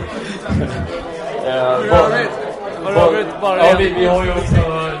 Vi har ju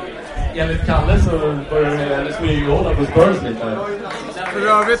också, enligt Kalle så börjar det smyghålla på Spurs lite. För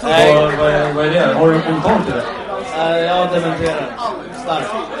övrigt vad är det? Har du en kommentar till det? Jag dementerar. Starkt.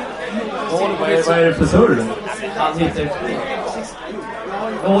 Vad är det för surr? Han hittar efter.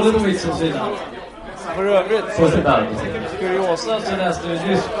 Jag håller på Wilsons sida. För övrigt, kuriosa så läste vi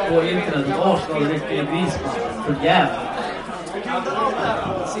just på internet att Arsenal rycker i Griezmann för jävla.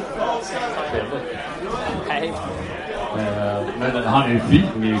 Nej. Men han är ju fin,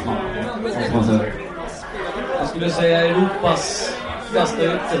 Griezmann. Jag skulle säga Europas bästa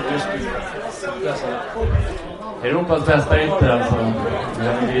ytter just nu. Europas bästa ytter alltså.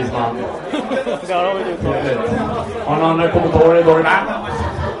 Griezmann. Där har vi det. Har någon andra kommentarer i början?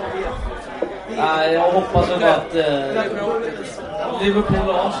 Nej, jag hoppas att Liverpool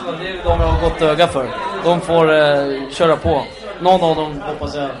och Arsenal, det är de jag har gått öga för. De får köra på. Någon av dem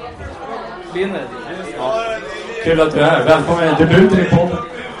hoppas jag vinner. Ja. Kul att du är här. Välkommen till debuten i podden.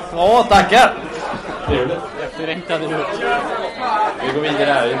 Ja, tackar. Trevligt. Efterrängtade ut. Vi går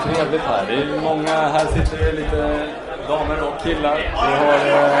vidare här. Det är trevligt här. Det är många, här sitter det lite damer och killar. Vi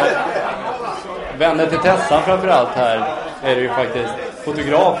har vänner till Tessan framförallt här. Är det ju faktiskt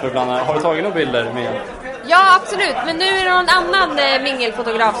fotografer bland annat. Har du tagit några bilder med? Ja, absolut. Men nu är det någon annan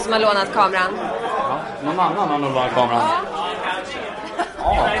mingelfotograf som har lånat kameran. Ja, någon annan har lånat kameran?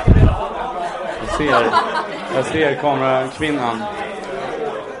 Ja. Jag ser kamerakvinnan.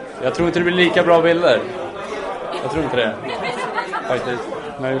 Jag tror inte det blir lika bra bilder. Jag tror inte det. Faktiskt.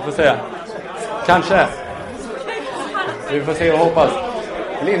 Men vi får se. Kanske. Vi får se och hoppas.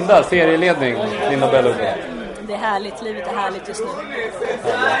 Linda, serieledning. Linda Bello. Det är härligt, livet är härligt just nu.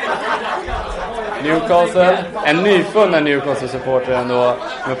 Newcastle, en nyfunnen Newcastle-supporter ändå,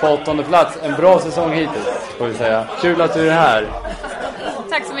 med på 8:e plats. En bra säsong hittills, får vi säga. Kul att du är här.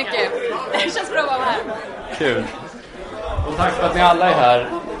 Tack så mycket. Det känns bra att vara här. Kul. Och tack för att ni alla är här.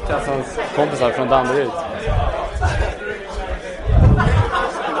 Tessans kompisar från Danderyd.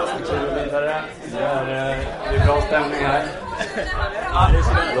 Det är bra stämning här.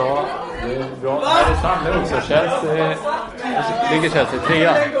 Bra. Det är bra. Här är Sandler också. Chelsea. Ligger Chelsea. 3.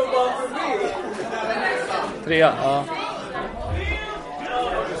 3, ja.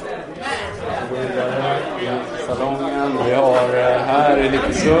 Salongen. Vi har här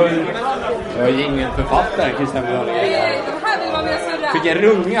lite surr. Jag har ingen författare, Christian Björn. Fick en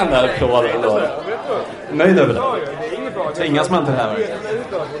rungande applåd ändå. Nöjd över det? Tvingas man till det här?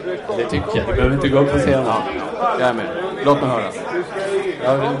 Det tycker jag. Du behöver inte gå upp och se den. Jag är med. Låt mig höra.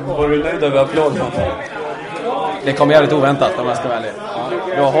 Var du nöjd över applåden? Det kom jävligt oväntat om jag ska vara ärlig.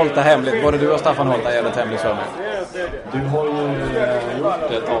 Du har hållit det hemligt. Både du och Staffan har hållit det jävligt hemligt för mig. Du har ju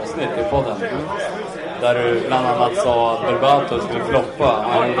gjort ett avsnitt i podden. Där du bland annat sa att Berbato skulle floppa.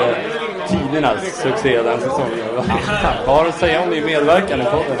 Han gjorde tidernas succé den säsongen. Vad har du att säga om din medverkan i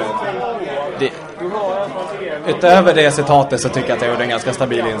podden? Utöver det citatet så tycker jag att jag gjorde en ganska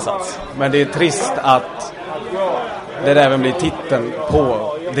stabil insats. Men det är trist att det även blir titeln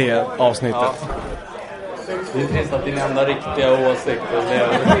på det avsnittet. Ja. Det är trist att din enda riktiga åsikt är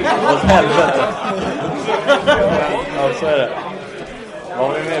åt helvete. Ja, så är det. Vad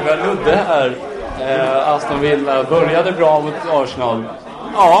har vi med? Vi har Ludde här. Aston Villa började bra mot Arsenal.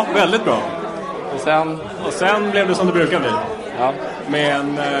 Ja, väldigt bra. Och sen blev det som det brukar bli. Ja. Med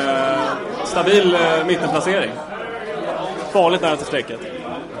en stabil mittenplacering. Farligt nära till strecket.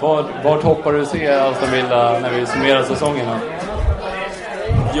 Vart hoppar du se Aston Villa när vi summerar säsongen?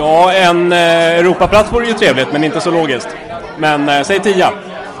 Ja, en Europaplats vore ju trevligt, men inte så logiskt. Men säg 10.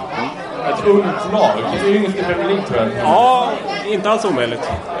 Ett ungt lag. Det är ju inget i Premier League, tror jag. Ja, inte alls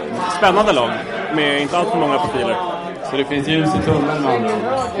omöjligt. Spännande lag med inte alls för många profiler. Så det finns ljus i tunneln med andra ord.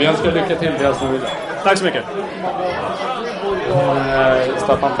 Vi önskar lycka till till er som vill. Tack så mycket.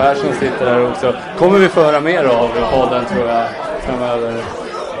 Staffan Persson sitter där också. Kommer vi föra mer av podden, tror jag, framöver.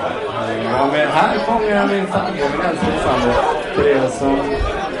 Ja, men här kommer jag min hälsningsande Therese.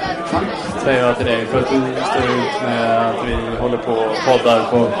 Säger jag till dig för att du står ut med att vi håller på och poddar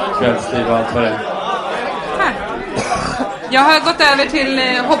på kvällstid och allt vad det är. Tack. Jag har gått över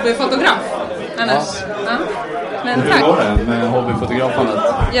till hobbyfotograf annars. Ja. Men hur tack. går det med hobbyfotografandet?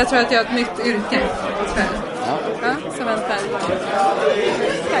 Jag tror att jag har ett nytt yrke. Ja, så väntar.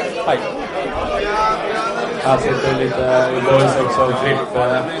 Tack. Tack. Här sitter lite boys också.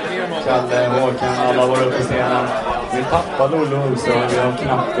 Frippe, Kalle, Håkan, alla var uppe på scenen. Vi tappade Olle också. Vi har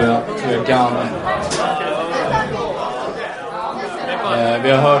knappt Kan.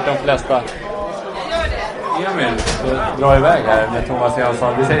 Vi har hört de flesta. Emil, dra iväg här med Thomas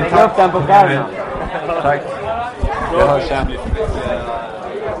Jansson. Vi säger tack. Den på skärmen. Tack. Vi hörs sen.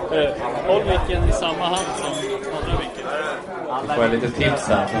 Håll micken i samma hand som andra micken. Får jag lite tips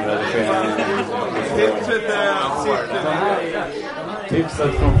här från redigeringen.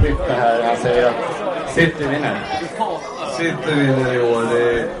 Tipset från Frippe här. Han säger att City vinner. City vinner i år.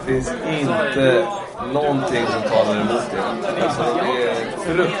 Det finns inte någonting som talar emot det. Alltså, det är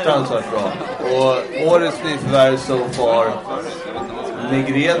fruktansvärt bra. Och årets nyförvärv så far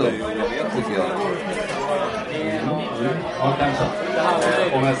Negredo, tycker jag. Ja, kanske.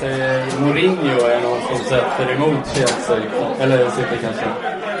 Om jag säger Mourinho är någon som sätter emot Chelsea. Eller City kanske.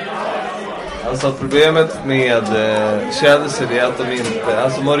 Alltså problemet med Chelsea är att de inte...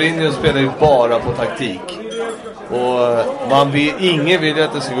 Alltså Mourinho spelar ju bara på taktik. Och ingen vill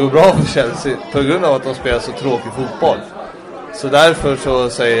att det ska gå bra för Chelsea på grund av att de spelar så tråkig fotboll. Så därför så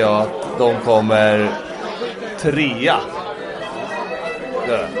säger jag att de kommer 3.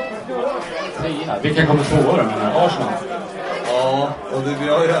 Vilka kommer 2 år med Arsenal? Ja, och vi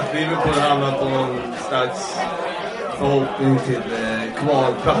har ju att Liverpool hamnar på någon slags förhoppning till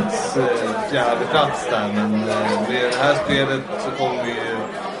kvalplats, 4:e plats där. Men med det här spelet så kommer vi ju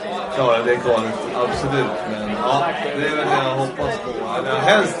klara det kvalet, absolut. Men ja, det är väl det jag hoppas på.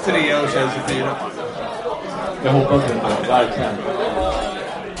 Helst 3 och Chelsea 4. Jag hoppas det, verkligen.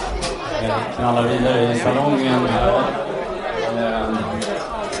 Knallar vidare i salongen här.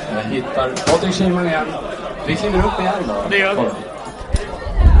 Jag hittar Patrik Kihlman igen. Vi kliver upp igen då. Det gör vi.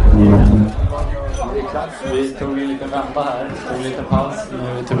 Vi tog en liten vända här. Tog en liten paus. Nu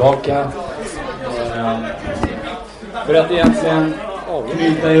är vi tillbaka. För att egentligen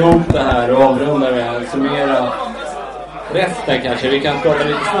knyta ihop det här och avrunda med summera resten kanske. Vi kan prata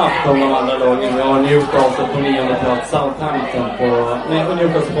lite snabbt om de andra lagen. Vi har Newcastle på 9:e plats. Southampton på... Nej,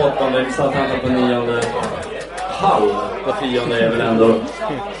 Newcastle på 8:e. Southampton på 9:e. Hull på 10:e är väl ändå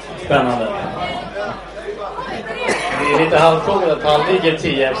spännande. Det är lite halvfrågat att Hull ligger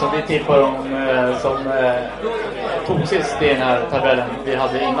 10 eftersom vi tippar dem som tog sist i den här tabellen vi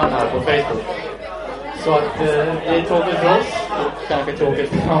hade innan här på Facebook. Så att det är tråkigt för oss och kanske tråkigt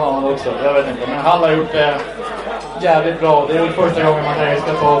för någon också, jag vet inte. Men Hull har gjort det jävligt bra. Det är väl första gången man kanske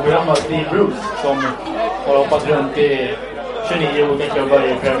ska ta och berömma Steve Bruce som har hoppat runt i 29 olika klubbar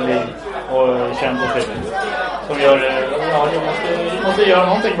i Premier League och Championship. Som gör, ja, måste göra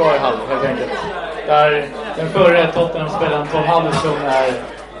någonting bra i Hull helt enkelt. Där den förre Tottenham-spelaren Tom Huddleston är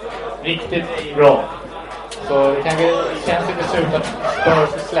riktigt bra. Så det kanske känns lite surt att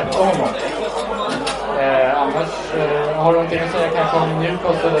Spurs släppa honom. Annars har du någonting att säga kanske om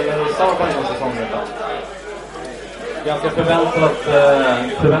Newcastle eller Southampton säsongen? Ganska förväntat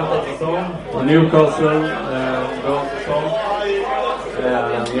säsong. Newcastle, bra säsong.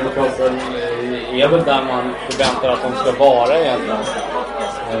 Newcastle är väl där man förväntar att de ska vara egentligen.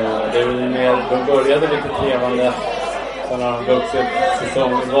 Det är väl mer, de började lite trevande. Sen har de vuxit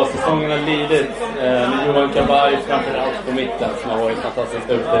säsongen har lidit. Med Johan Kabaj framförallt på mitten som har varit fantastiskt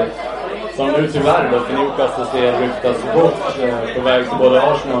ute. Som nu tyvärr då för Newcastle ser ryktas bort på väg till både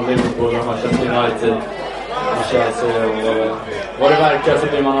Arsenal, Liverpool och Manchester United. Och Chelsea och vad det verkar så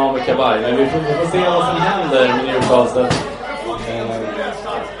blir man av med Kabaj. Men vi får se vad som händer med Newcastle.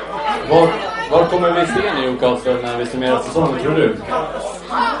 Var kommer vi se Newcastle när vi summerar säsongen, tror du?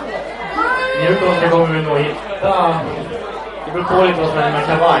 Newcastle kommer vi nog hitta. Det beror på lite vad som händer med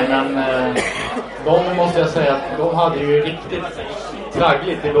Kabaj, men de måste jag säga att de hade ju riktigt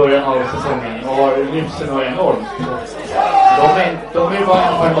traggligt i början av säsongen och har lyft sig nog enormt. De är ju bara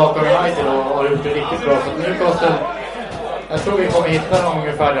en poäng bakom United och har gjort det riktigt bra. Så Newcastle Jag tror vi kommer hitta dem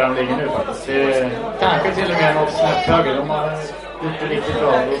ungefär där de ligger nu faktiskt. Kanske till och med något snäpp högre. De har gjort det riktigt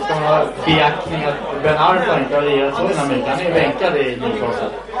bra. Då ska man ha beaktning att Ben Arfa inte har lirat så innan mycket. Han är bänkad i Newcastle.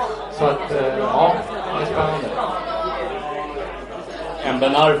 Så att, ja, det är spännande. En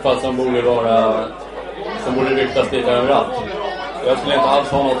Ben Arfa som borde ryktas lite överallt. Jag skulle inte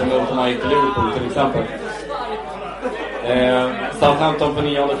alls ha något emot om han gick till Liverpool till exempel. Southampton på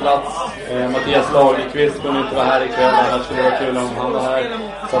 9:e plats. Mattias Lagerqvist kunde inte vara här ikväll. Annars skulle det vara kul om han var här.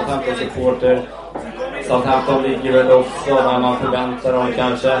 Southampton supporter. Southampton ligger väl också där man förväntar dem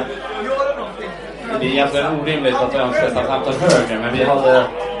kanske. Det är egentligen orimligt att önska Southampton högre, men vi hade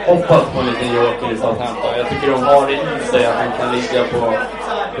hoppats på en liten joker i Southampton. Jag tycker de har det i sig att de kan ligga på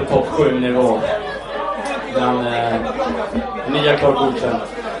topp 7-nivå. Men nya klart godkänt.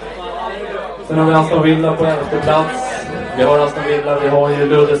 Sen har vi Aston Villa på 11:e plats. Vi har Aston Villa, vi har ju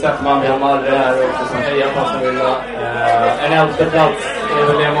Ludde Settman, vi har Marre här också som hejar på Aston Villa. En 11:e plats är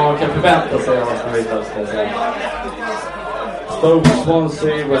väl det man kan förvänta sig av Aston Villa, ska jag säga. Stoke,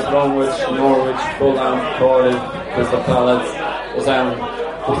 Swansea, West Bromwich, Norwich, Fulham, Cardiff, Crystal Palace. Och sen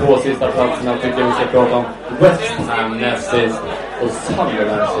på 2 sista platserna tycker jag vi ska prata om West Ham näst sist och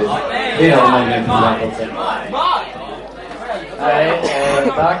Sunderland sist. Det har man inte förväntat sig. Nej,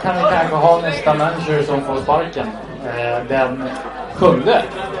 där kan vi kanske ha nästa manager som får sparken. Den 7:e.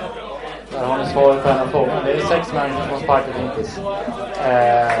 Där har ni svaret på en av frågorna. Det är 6 människor som får sparken hittills.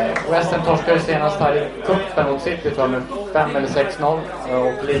 West Ham torskade senast här i cupen mot City tror jag med 5 eller 6-0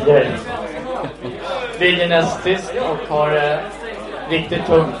 och ligger näst sist och har riktigt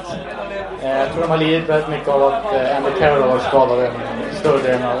tungt. Jag tror de har lidit väldigt mycket av att Andy Carroll har skadat en större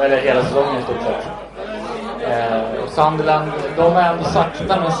delen av, eller hela säsongen i stort sett. Sunderland, de är ändå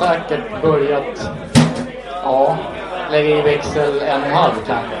sakta men säkert börjat lägga i växel 1,5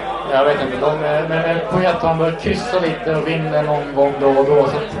 kanske. Jag vet inte, men på ett har börjat kryssa lite och vinner någon gång då och då,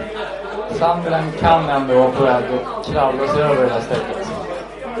 så att Sunderland kan ändå vara på väg och kravla sig över det här stället.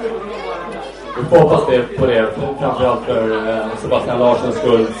 Vi får hoppas på det, framförallt för Sebastian Larssons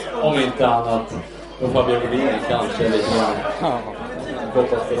skull, om inte annat för Fabio Godin kanske lite grann.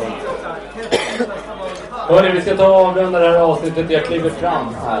 Hoppas på dem. Hörni, vi ska ta och avrunda det här avsnittet. Jag kliver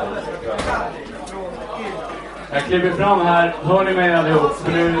fram här. Hör ni mig allihop?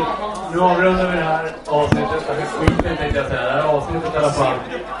 För nu avrundar vi det här avsnittet. Skiten tänkte jag säga. Det här avsnittet i alla fall.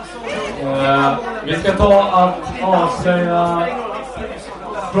 Vi ska ta att avslöja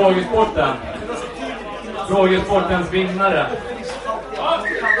Frågesportens vinnare.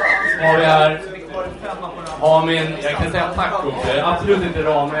 Har vi här. Jag kan säga tack också. Absolut inte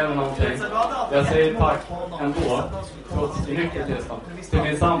Rame eller någonting. Jag säger tack ändå. Trots i mycket tillstånd. Till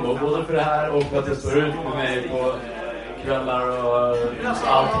min sambo. Både för det här och för att jag står ut med mig på kvällar och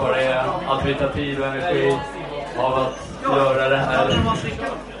allt vad det är. Att vi tar tid och energi av att göra det här.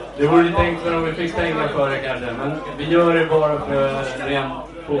 Det vore lite enklare om vi fick pengar för det kanske. Men vi gör det bara för ren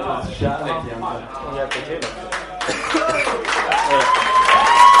fotbollskärlek egentligen. Hjälper till.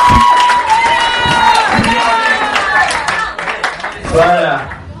 Så är det.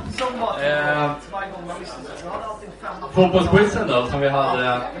 Fotbollsquizen då som vi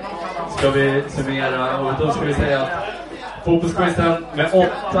hade ska vi summera, och då ska vi säga att fotbollsquizen med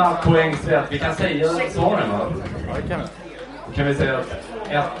 8 poängs rätt. Vi kan säga svaren, va? Ja, det kan vi. Då kan vi säga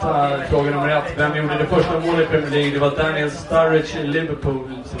att fråga nummer 1. Vem gjorde det första målet i Premier League? Det var Daniel Sturridge i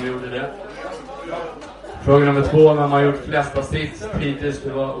Liverpool som gjorde det. Fråga nummer 2. Vem har gjort flest assists hittills? Det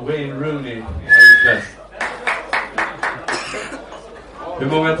var Wayne Rooney. Hur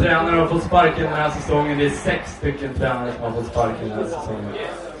många tränare har fått sparken den här säsongen? Det är 6 stycken tränare som har fått sparken den här säsongen.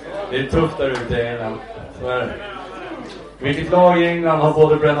 Det är tufft där ute i England. Så är det. Vilket lag i England har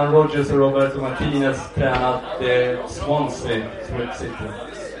både Brendan Rodgers och Roberto Martinez tränat? Det är Swansea som City.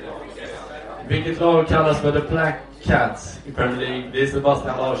 Vilket lag kallas för The Black Cats i Premier League? Det är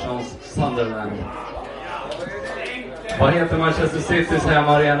Sebastian Larssons Sunderland. Vad heter Manchester Citys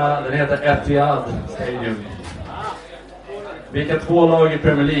hemmaarena? Den heter Etihad Stadium. Vilka 2 lag i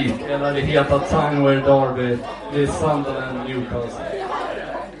Premier League? Eller det heter Tangware Derby. Det är Sunderland Newcastle.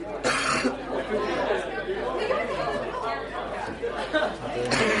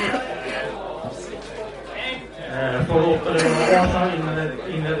 Fråga 8. Arsenal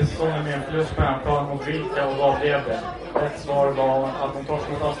inledde säsongen med en förlust på hemplan mot vilka och vad blev det? Rätt svar var att de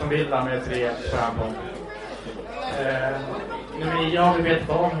torskade mot Aston Villa med 3-1 på hemplan. Nummer 9 har vi vet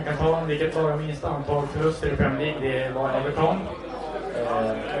vad man kan ta. Vilket lag har minst antal förluster i Premier League? Det var Everton.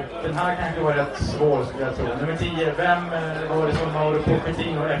 Den här kanske var rätt svår skulle jag tro. Nummer 10. Vem var det som Mauro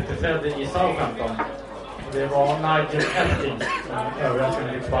Pochettino efterträdde i Southampton? Det var Nigel Elking som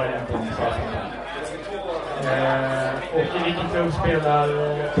överraskade Leeds Bayern från Southampton. Och i vilken klubb spelar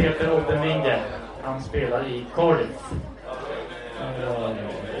Peter Oddenvinge? Han spelar i Cardiff.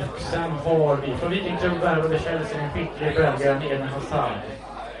 Och sen har vi från vilken klubb värvade Chelsea en skicklig belgaren Eden Hazard.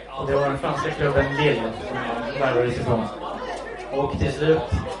 Och det var den franska klubben Lille som värvade säsong. Och till slut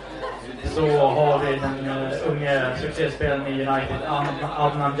så har vi den unge succéspelaren i United,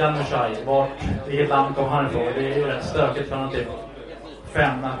 Adnan Januzaj. Vilket land kom han ifrån? Det är ju rätt stökigt för han typ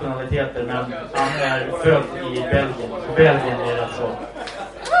 5 nationaliteter, men han är född i Belgien. Belgien är rätt så.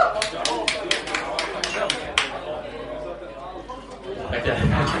 Okay.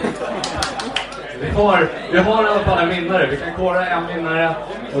 Vi har i alla fall en vinnare. Vi kan kora en vinnare.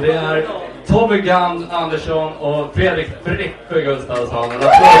 Och det är Tommy Gunn Andersson och Fredrik Frippe Gustafsson.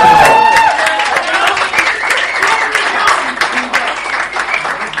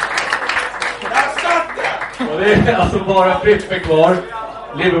 Och det är alltså bara Frippe kvar.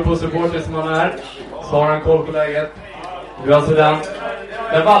 Liverpool-supporter som han är. Så har han koll på läget. Du är alltså den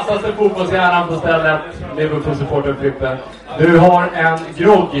vassaste fotbollshjärnan på stället. Liverpool-supporter Frippe. Du har en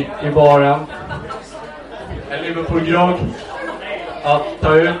grogg i baren. En Liverpool-grogg att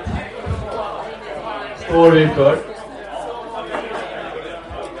ta ut. Står vi för.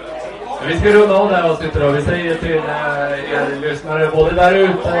 Vi ska runda av det här avsnittet då. Vi säger till er lyssnare både där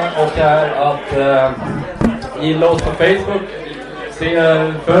ute och här att gilla oss på Facebook.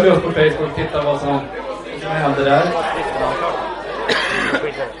 Följ oss på Facebook. Titta vad som händer där.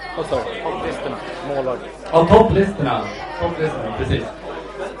 Topplistorna. Mållag. Ja, topplistorna, precis.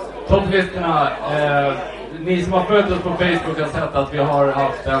 Topplistorna. Ni som har följt oss på Facebook har sett att vi har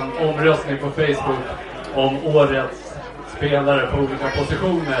haft en omröstning på Facebook om årets spelare på olika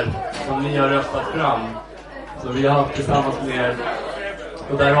positioner som ni har röstat fram. Så vi har haft tillsammans med er.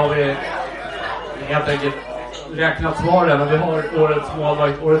 Och där har vi helt enkelt räknat svaren. Och vi har årets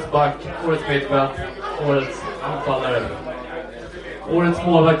målvakt, årets back, årets mittback, årets anfallare. Årets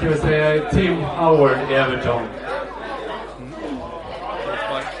målvakt kan vi säga är Tim Howard i Everton.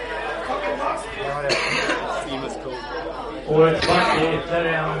 Årets back är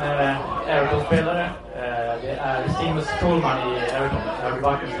ytterligare en Everton-spelare. Det är Seamus Coleman i Everton.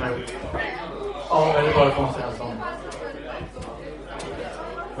 Everton-backen som är väldigt bra konstigt som.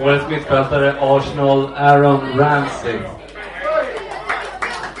 Årets mittfältare Arsenal Aaron Ramsey.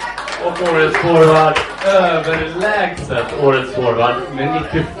 Och årets forward, överlägset årets forward med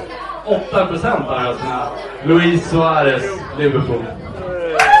 98% av rösterna, Luis Suarez, Liverpool.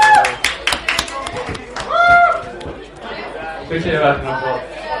 Tycker jag verkligen på.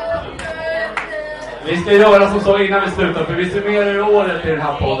 Vi ska göra som så innan vi slutar, för vi summerar året i den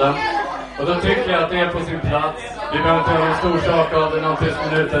här podden. Och då tycker jag att det är på sin plats. Vi behöver inte göra en stor sak av det, någon tyst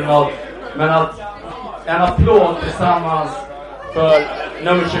minut eller något. Men att en applåd tillsammans för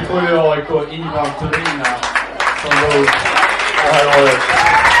nummer 27 i AIK, Ivan Turina, som dog det här året.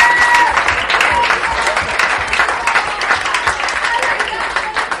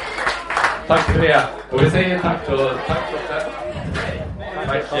 Tack för det. Och vi säger tack då.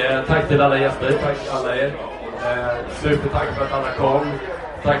 Tack till alla gäster. Tack till alla er. Supertack för att alla kom.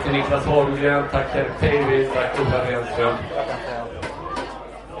 Tack till Niklas Holmgren. Tack till Pavey. Tack till Ola Wenström.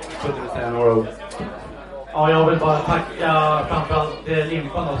 Så du säga några ord. Ja, jag vill bara tacka framförallt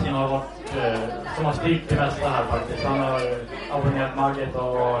Limpan då, som har styrt det mesta här faktiskt. Han har abonnerat Margit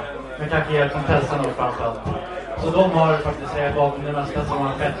och men kanske hjälpt om Tessan då framförallt. Så de har faktiskt sägat bakom det mesta som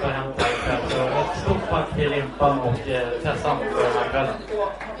har fett och hänt här ikväll. Så ett stort tack till Limpan och Tessan för den här kvällen.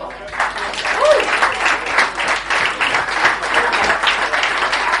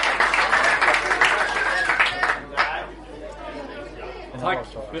 Tack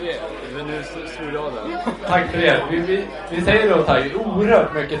för det. Men nu slår jag den. Tack för det. Vi säger då tack.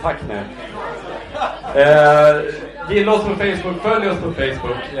 Oerhört mycket tack nu. Gilla oss på Facebook. Följ oss på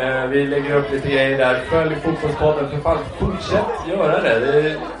Facebook. Vi lägger upp lite grejer där. Följ Fotbollspodden. För fan, fortsätt göra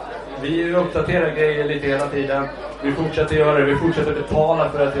det. Vi uppdaterar grejer lite hela tiden. Vi fortsätter göra det. Vi fortsätter betala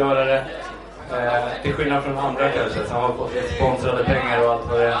för att göra det. Till skillnad från andra kanske som har fått sponsrade pengar och allt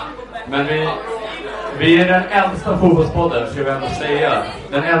vad det är. Men vi är den äldsta fotbollspodden, ska vi ändå säga.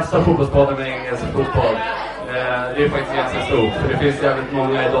 Den äldsta fotbollspodden med engelsk fotboll. Det är faktiskt ganska stort, för det finns jävligt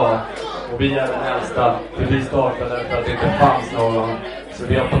många idag. Och vi är den äldsta, för vi startade för att det inte fanns någon. Så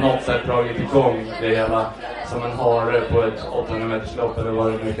vi har på något sätt dragit igång det hela som en hare på ett 800 meters lopp eller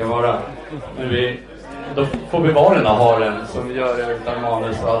vad det nu kan vara. Då får vi vara den där haren som vi gör det utan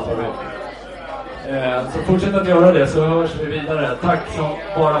manus och allt vad vi. Så fortsätt att göra det, så hörs vi vidare. Tack som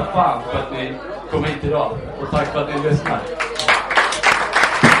bara fan för att ni kom hit idag. Och tack för att ni lyssnar.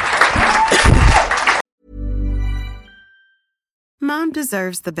 mom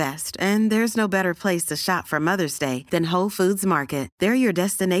deserves the best, and there's no better place to shop for Mother's Day than Whole Foods Market. They're your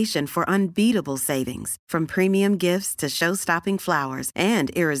destination for unbeatable savings, from premium gifts to show-stopping flowers and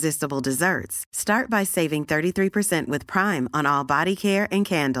irresistible desserts. Start by saving 33% with Prime on all body care and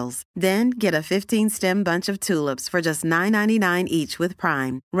candles. Then get a 15-stem bunch of tulips for just $9.99 each with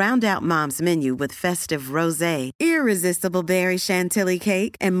Prime. Round out Mom's menu with festive rosé, irresistible berry chantilly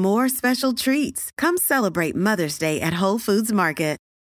cake, and more special treats. Come celebrate Mother's Day at Whole Foods Market.